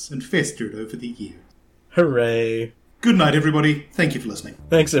worse and festered over the years. Hooray. Good night, everybody. Thank you for listening.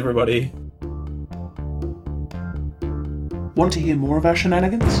 Thanks, everybody. Want to hear more of our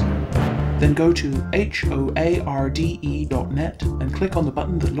shenanigans? Then go to hoarde.net and click on the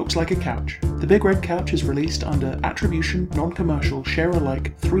button that looks like a couch. The Big Red Couch is released under Attribution, Non-Commercial,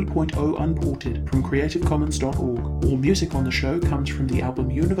 Share-alike 3.0 Unported from creativecommons.org. All music on the show comes from the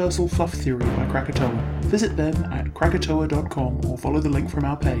album Universal Fluff Theory by Krakatoa. Visit them at krakatoa.com or follow the link from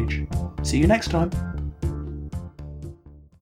our page. See you next time!